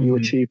 but what you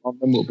achieve on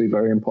them will be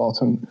very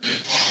important.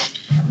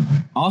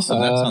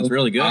 Awesome. That sounds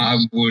really good. I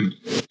would,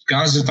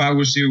 guys, if I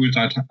was you,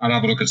 I'd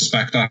have a look at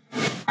Spectre.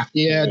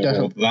 Yeah,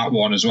 definitely. That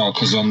one as well,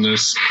 because on the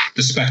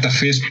Spectre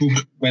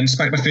Facebook, when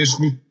Spectre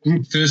Facebook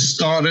group first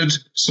started,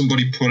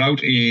 somebody put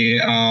out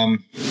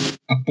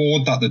a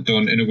board that they'd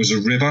done, and it was a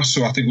river,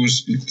 so I think it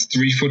was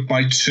 3 foot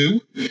by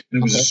 2, and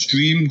it was a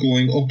stream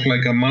going up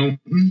like a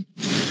mountain,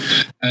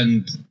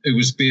 and it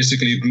was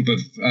basically a group of,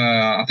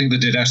 I think they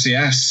did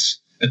SAS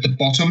at the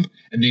bottom,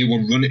 and they were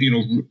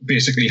running,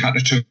 basically had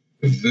to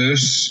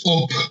traverse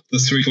up the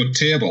 3 foot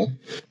table,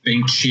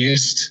 being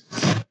chased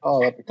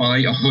by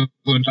a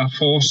hunter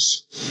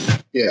force.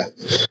 Yeah.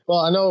 Well,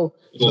 I know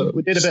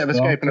we did a bit of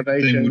escape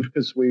innovation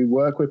because we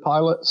work with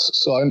pilots,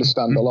 so I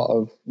understand a lot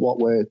of what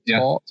we're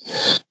taught.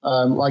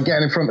 Like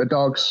getting in front of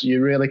dogs,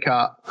 you really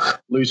can't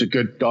lose a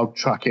good dog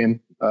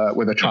tracking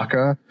with a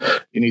tracker.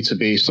 You need to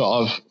be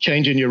sort of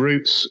changing your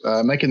routes,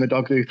 making the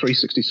dog do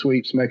 360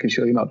 sweeps, making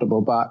sure you're not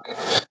double back,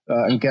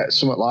 and get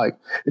something like,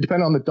 it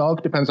depends on the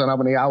dog, depends on how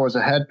many hours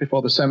ahead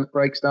before the scent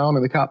breaks down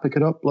and they can't pick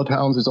it up.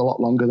 Bloodhounds is a lot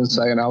longer than,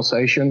 say, an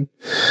Alsatian.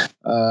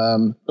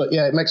 But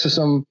yeah, it makes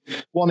for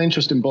one,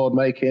 interesting board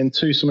making,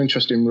 two, some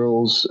interesting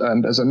rules,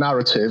 and as a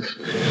narrative,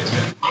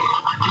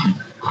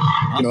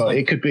 you know,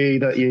 it could be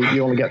that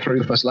you only get through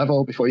the first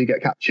level before you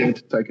get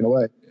captured, taken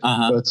away.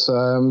 But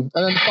and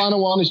then the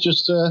final one is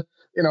just to,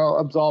 you know,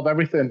 absorb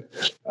everything,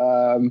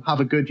 have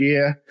a good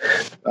year,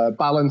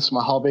 balance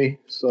my hobby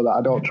so that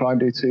I don't try and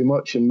do too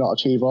much and not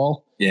achieve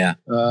all. Yeah.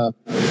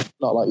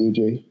 Not like you,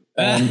 G.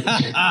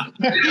 I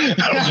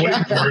was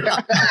waiting for it.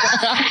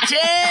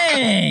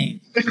 Dang!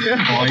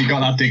 Oh, you got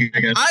that thing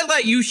again. I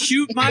let you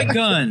shoot my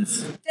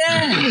guns.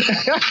 Dang!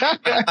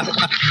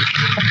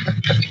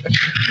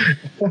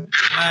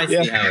 I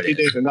see how it you is.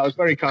 did, and that was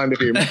very kind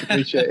of you. Much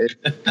appreciated.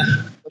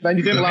 But then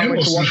you didn't allow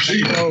me to watch the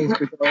shows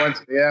before I went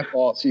to the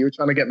airport, so you were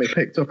trying to get me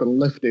picked up and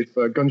lifted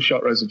for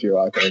gunshot residue,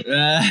 I think.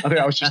 I think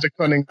that was just a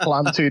cunning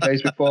plan 2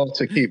 days before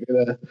to keep me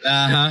there.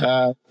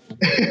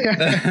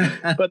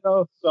 But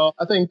no, so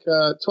I think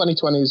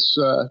 2020 is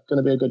going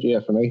to be a good year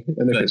for me,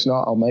 and if it's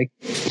not, I'll make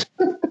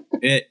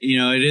it. You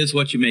know, it is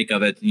what you make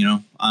of it, you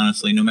know,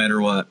 honestly, no matter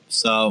what.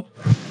 So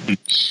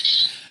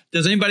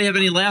does anybody have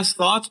any last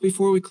thoughts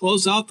before we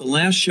close out the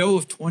last show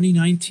of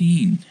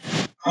 2019?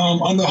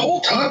 On the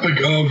whole topic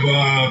of,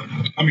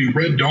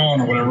 Red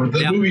Dawn or whatever,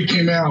 the movie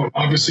came out,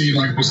 obviously,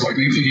 was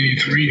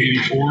 1983,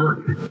 84,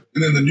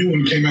 and then the new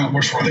one came out, I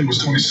think it was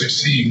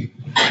 2016.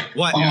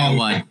 What new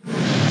one?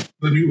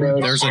 The new one.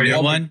 There's a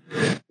new one?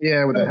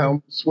 Yeah, with the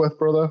Helmsworth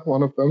brother,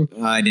 one of them.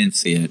 I didn't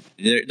see it.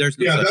 There's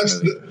no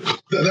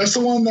that's the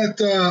one that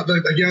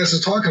the guys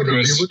is talking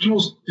about.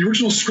 The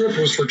original script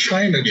was for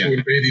China to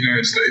invade the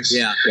United States.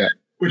 Yeah.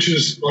 Which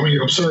is,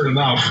 absurd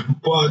enough.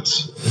 But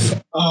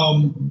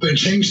they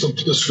changed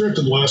the script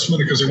at the last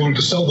minute because they wanted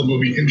to sell the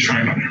movie in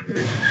China.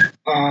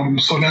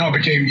 So now it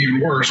became even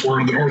worse,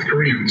 where the North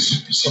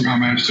Koreans somehow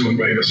managed to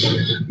invade us.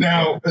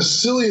 Now,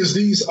 as silly as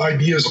these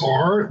ideas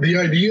are, the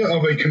idea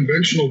of a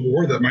conventional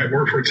war that might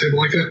work for a table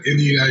like that in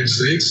the United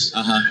States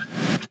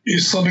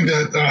is something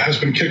that has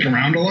been kicked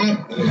around a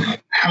lot.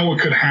 How it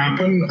could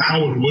happen,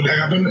 how it would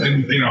happen,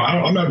 and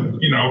I'm not,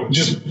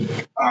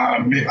 I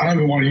don't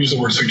even want to use the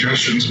word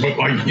suggestions, but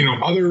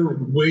other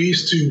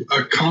ways to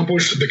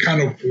accomplish the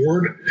kind of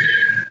board,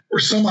 or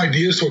some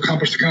ideas to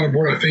accomplish the kind of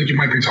board I think you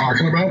might be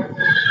talking about.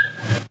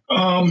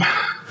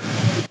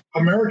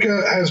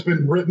 America has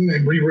been written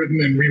and rewritten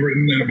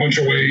in a bunch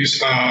of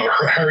ways.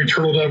 Harry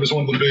Turtledove is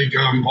one of the big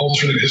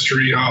alternate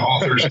history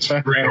authors. It's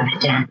been great over the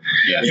time.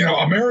 Yes.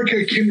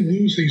 America can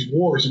lose these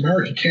wars.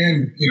 America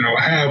can,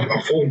 have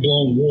a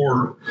full-blown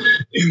war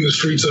in the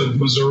streets of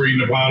Missouri,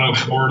 Nevada,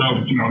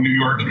 Florida, New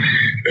York.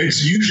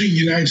 It's usually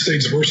United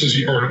States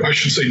versus, or I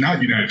should say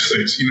not United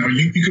States.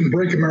 You can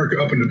break America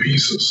up into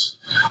pieces.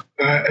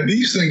 And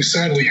these things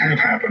sadly have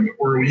happened,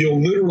 where you'll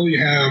literally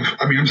have,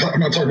 I'm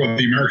not talking about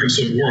the American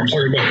Civil War, I'm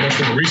talking about much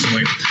more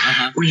recently,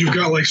 where you've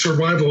got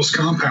survivalist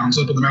compounds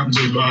up in the mountains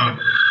of,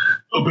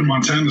 up in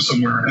Montana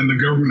somewhere, and the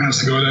government has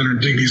to go down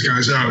and dig these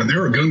guys out. And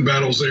there are gun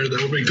battles there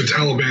that would make the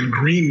Taliban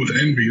green with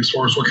envy as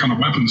far as what kind of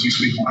weapons these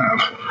people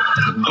have.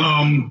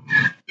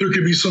 There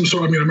could be some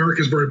sort.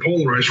 America is very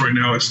polarized right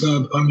now. It's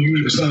not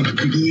unusual. It's not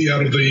completely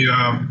out of the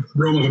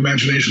realm of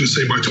imagination to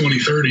say by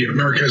 2030,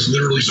 America has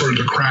literally started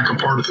to crack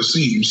apart at the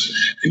seams,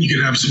 and you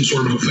could have some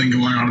sort of a thing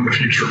going on in the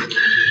future.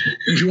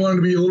 And if you wanted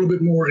to be a little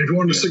bit more, if you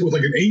wanted to stick with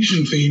an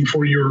Asian theme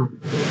for your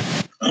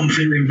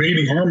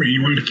invading army,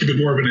 you wanted to keep it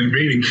more of an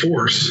invading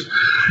force.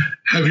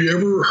 Have you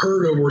ever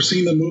heard of or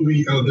seen the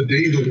movie The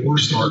Day the War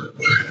Started?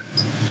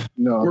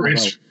 No.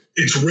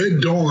 It's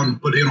Red Dawn,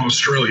 but in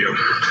Australia.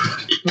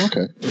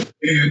 Okay.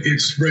 And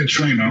it's Red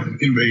China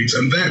invades,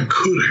 and that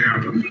could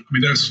happen.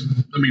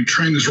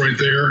 China's right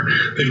there.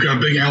 They've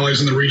got big allies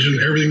in the region.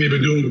 Everything they've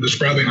been doing with the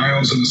Spratling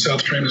Islands and the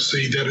South China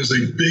Sea, that is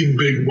a big,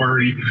 big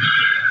worry.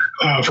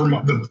 From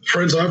the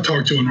friends I've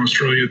talked to in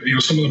Australia,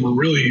 some of them are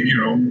really,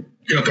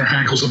 got their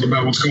hackles up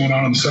about what's going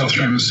on in the South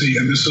China Sea,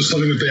 and this is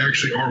something that they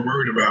actually are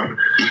worried about.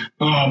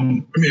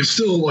 It's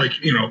still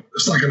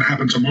it's not going to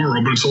happen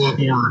tomorrow, but it's a lot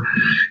more.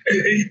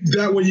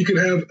 That way, you could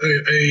have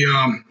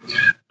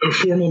a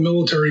formal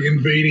military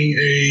invading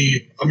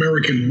a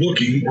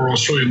American-looking or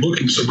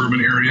Australian-looking suburban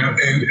area,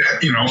 and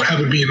have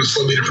it be in a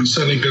slightly different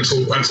setting. That's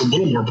a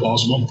little more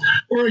plausible.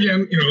 Or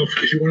again,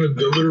 if you wanted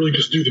to literally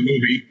just do the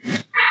movie.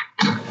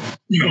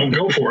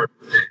 Go for it.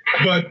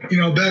 But,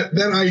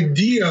 that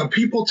idea,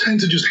 people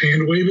tend to just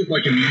hand wave it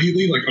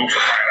immediately, oh, for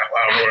crying out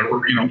loud, or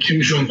whatever. Kim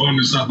Jong-un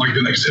is not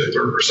the next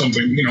Hitler or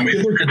something.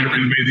 Hitler could never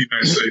invade the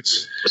United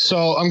States.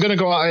 So I'm going to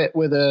go at it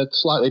with a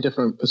slightly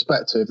different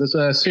perspective. There's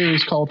a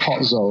series called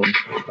Hot Zone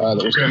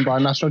that was done by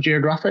National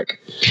Geographic.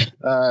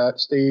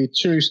 It's the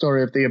true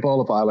story of the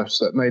Ebola virus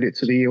that made it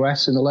to the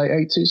US in the late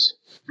 80s.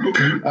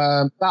 Okay.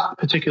 That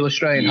particular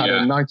strain had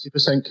a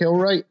 90% kill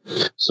rate.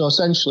 So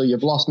essentially,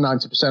 you've lost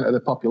 90% of the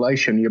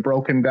population. You're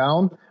broken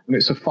down, and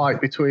it's a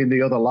fight between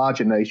the other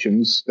larger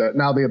nations. That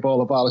now the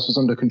Ebola virus is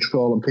under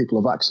control and people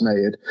are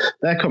vaccinated,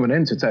 they're coming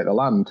in to take the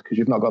land because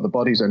you've not got the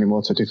bodies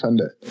anymore to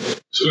defend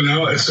it. So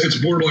now it's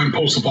borderline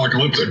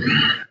post-apocalyptic.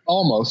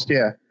 Almost,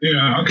 yeah.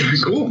 Yeah. Okay.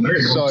 Cool. There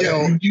you go.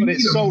 So, but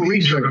it's so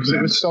recent because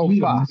it was so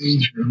fast.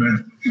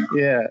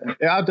 Yeah.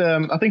 It had.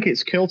 I think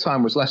its kill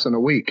time was less than a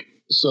week.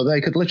 So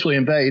they could literally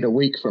invade a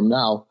week from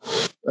now,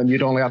 and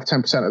you'd only have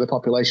 10% of the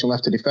population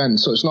left to defend.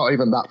 So it's not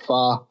even that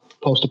far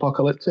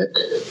post-apocalyptic.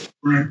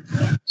 Right.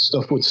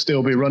 Stuff would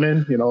still be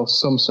running.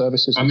 Some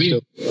services would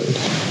still be running.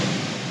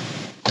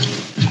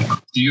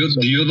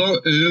 The other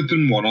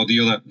urban one, or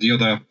the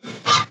other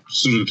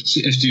sort of,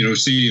 if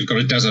say you've got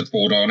a desert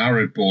board or an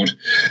arid board,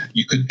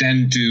 you could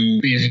then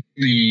do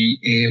basically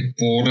a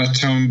border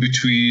town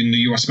between the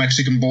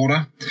US-Mexican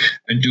border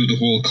and do the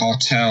whole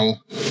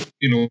cartel,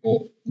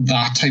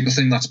 that type of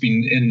thing that's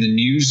been in the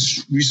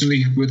news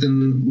recently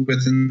within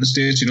the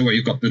States, where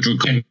you've got the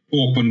drug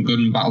open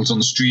gun battles on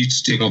the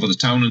streets, take over the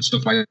town and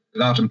stuff like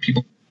that, and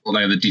people are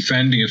either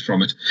defending it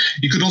from it.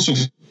 You could also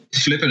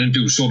flip it and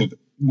do sort of,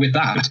 with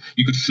that,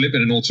 you could flip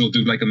it and also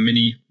do like a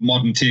mini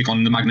modern take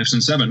on the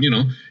Magnificent Seven.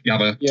 You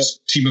have a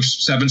team of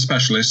 7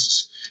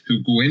 specialists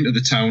who go into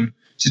the town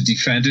to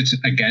defend it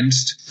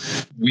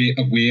against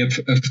a wave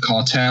of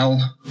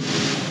cartel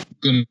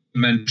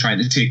gunmen trying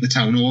to take the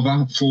town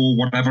over for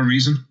whatever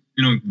reason.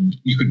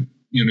 You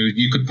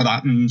could put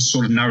that in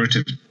sort of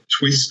narrative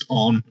twist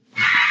on.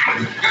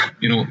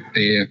 El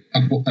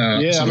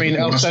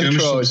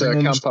Centro is a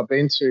camp I've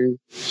been to.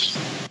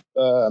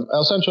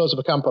 El Centro is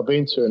a camp I've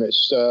been to, and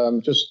it's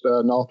just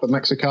north of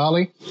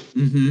Mexicali,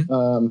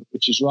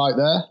 which is right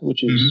there,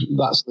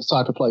 that's the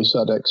type of place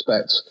I'd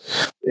expect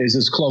is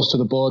as close to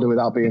the border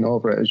without being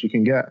over it as you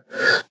can get.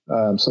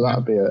 So that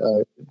would be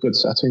a good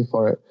setting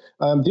for it.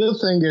 The other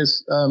thing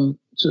is,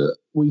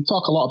 we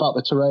talk a lot about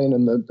the terrain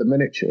and the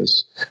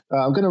miniatures.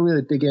 I'm going to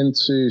really dig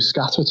into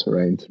scatter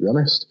terrain, to be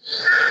honest.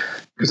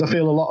 Because I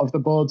feel a lot of the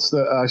boards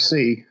that I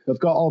see have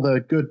got all the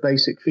good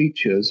basic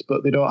features,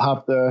 but they don't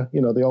have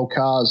the old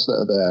cars that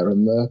are there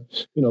and the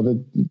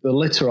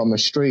litter on the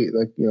street,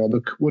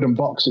 the wooden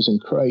boxes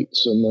and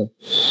crates, and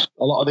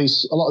a lot of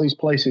these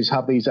places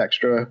have these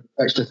extra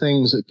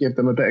things that give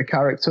them a bit of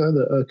character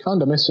that are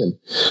kind of missing.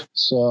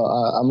 So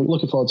I'm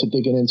looking forward to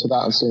digging into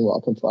that and seeing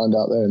what I can find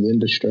out there in the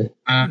industry.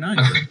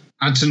 Nice.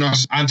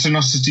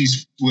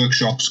 Antenocity's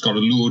workshop's got a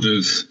load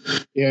of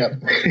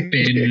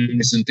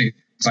bins and things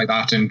like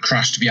that, and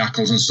crashed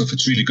vehicles and stuff.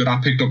 It's really good. I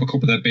picked up a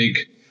couple of their big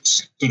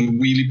sort of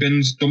wheelie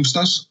bins,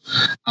 dumpsters,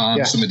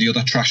 and some of the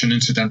other trash and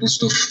incidental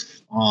stuff.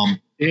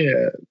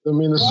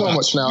 There's so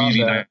much now.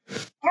 Really there.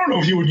 I don't know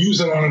if you would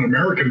use it on an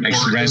American nice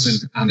board.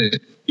 Resin and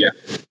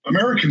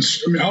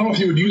Americans. I don't know if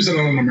you would use it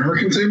on an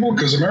American table,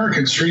 because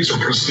American streets are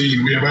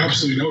pristine. We have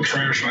absolutely no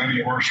trash on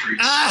any of our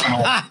streets.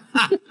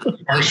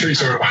 Our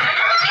streets are.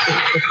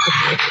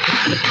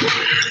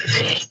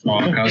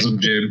 Sarcasm,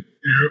 Jim.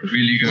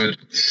 Really good.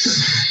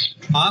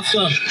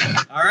 Awesome.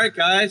 All right,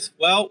 guys.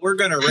 Well, we're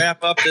going to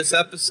wrap up this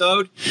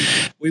episode.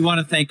 We want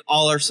to thank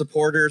all our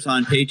supporters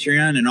on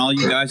Patreon and all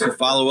you guys who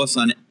follow us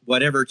on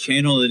whatever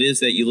channel it is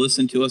that you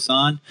listen to us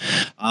on.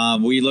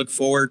 We look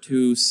forward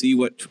to see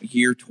what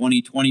year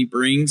 2020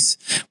 brings.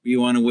 We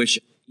want to wish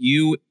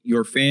you,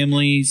 your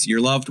families, your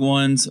loved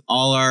ones,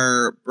 all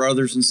our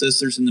brothers and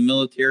sisters in the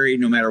military,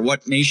 no matter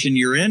what nation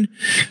you're in,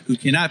 who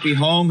cannot be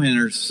home and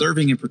are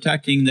serving and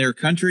protecting their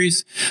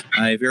countries,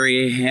 a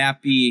very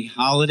happy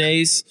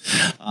holidays.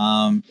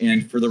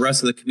 And for the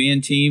rest of the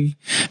command team,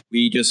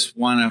 we just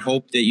want to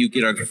hope that you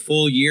get a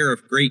full year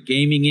of great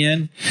gaming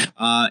in.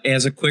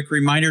 As a quick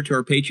reminder to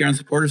our Patreon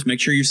supporters,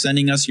 make sure you're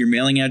sending us your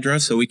mailing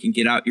address so we can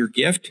get out your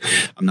gift.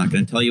 I'm not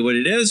going to tell you what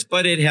it is,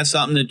 but it has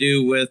something to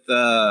do with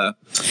a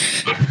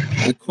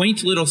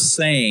quaint little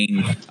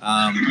saying.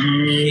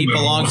 Keep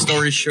a long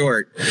story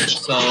short.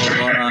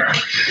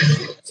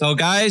 So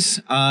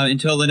guys,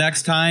 until the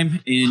next time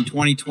in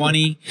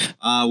 2020,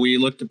 we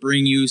look to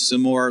bring you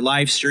some more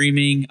live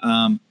streaming.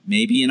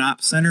 Maybe an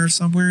op center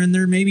somewhere in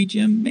there. Maybe,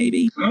 Jim.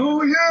 Maybe.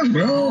 Oh yeah.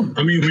 Well,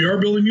 we are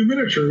building new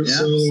miniatures,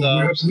 so we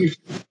have some new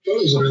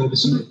photos available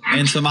soon.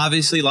 And some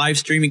obviously live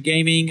streaming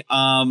gaming.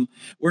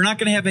 We're not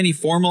going to have any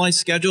formalized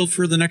schedule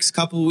for the next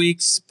couple of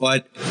weeks,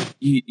 but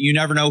you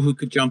never know who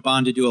could jump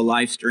on to do a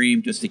live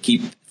stream just to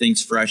keep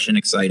things fresh and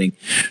exciting.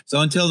 So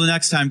until the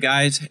next time,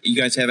 guys, you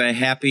guys have a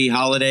happy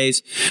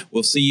holidays.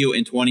 We'll see you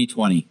in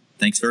 2020.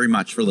 Thanks very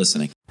much for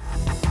listening.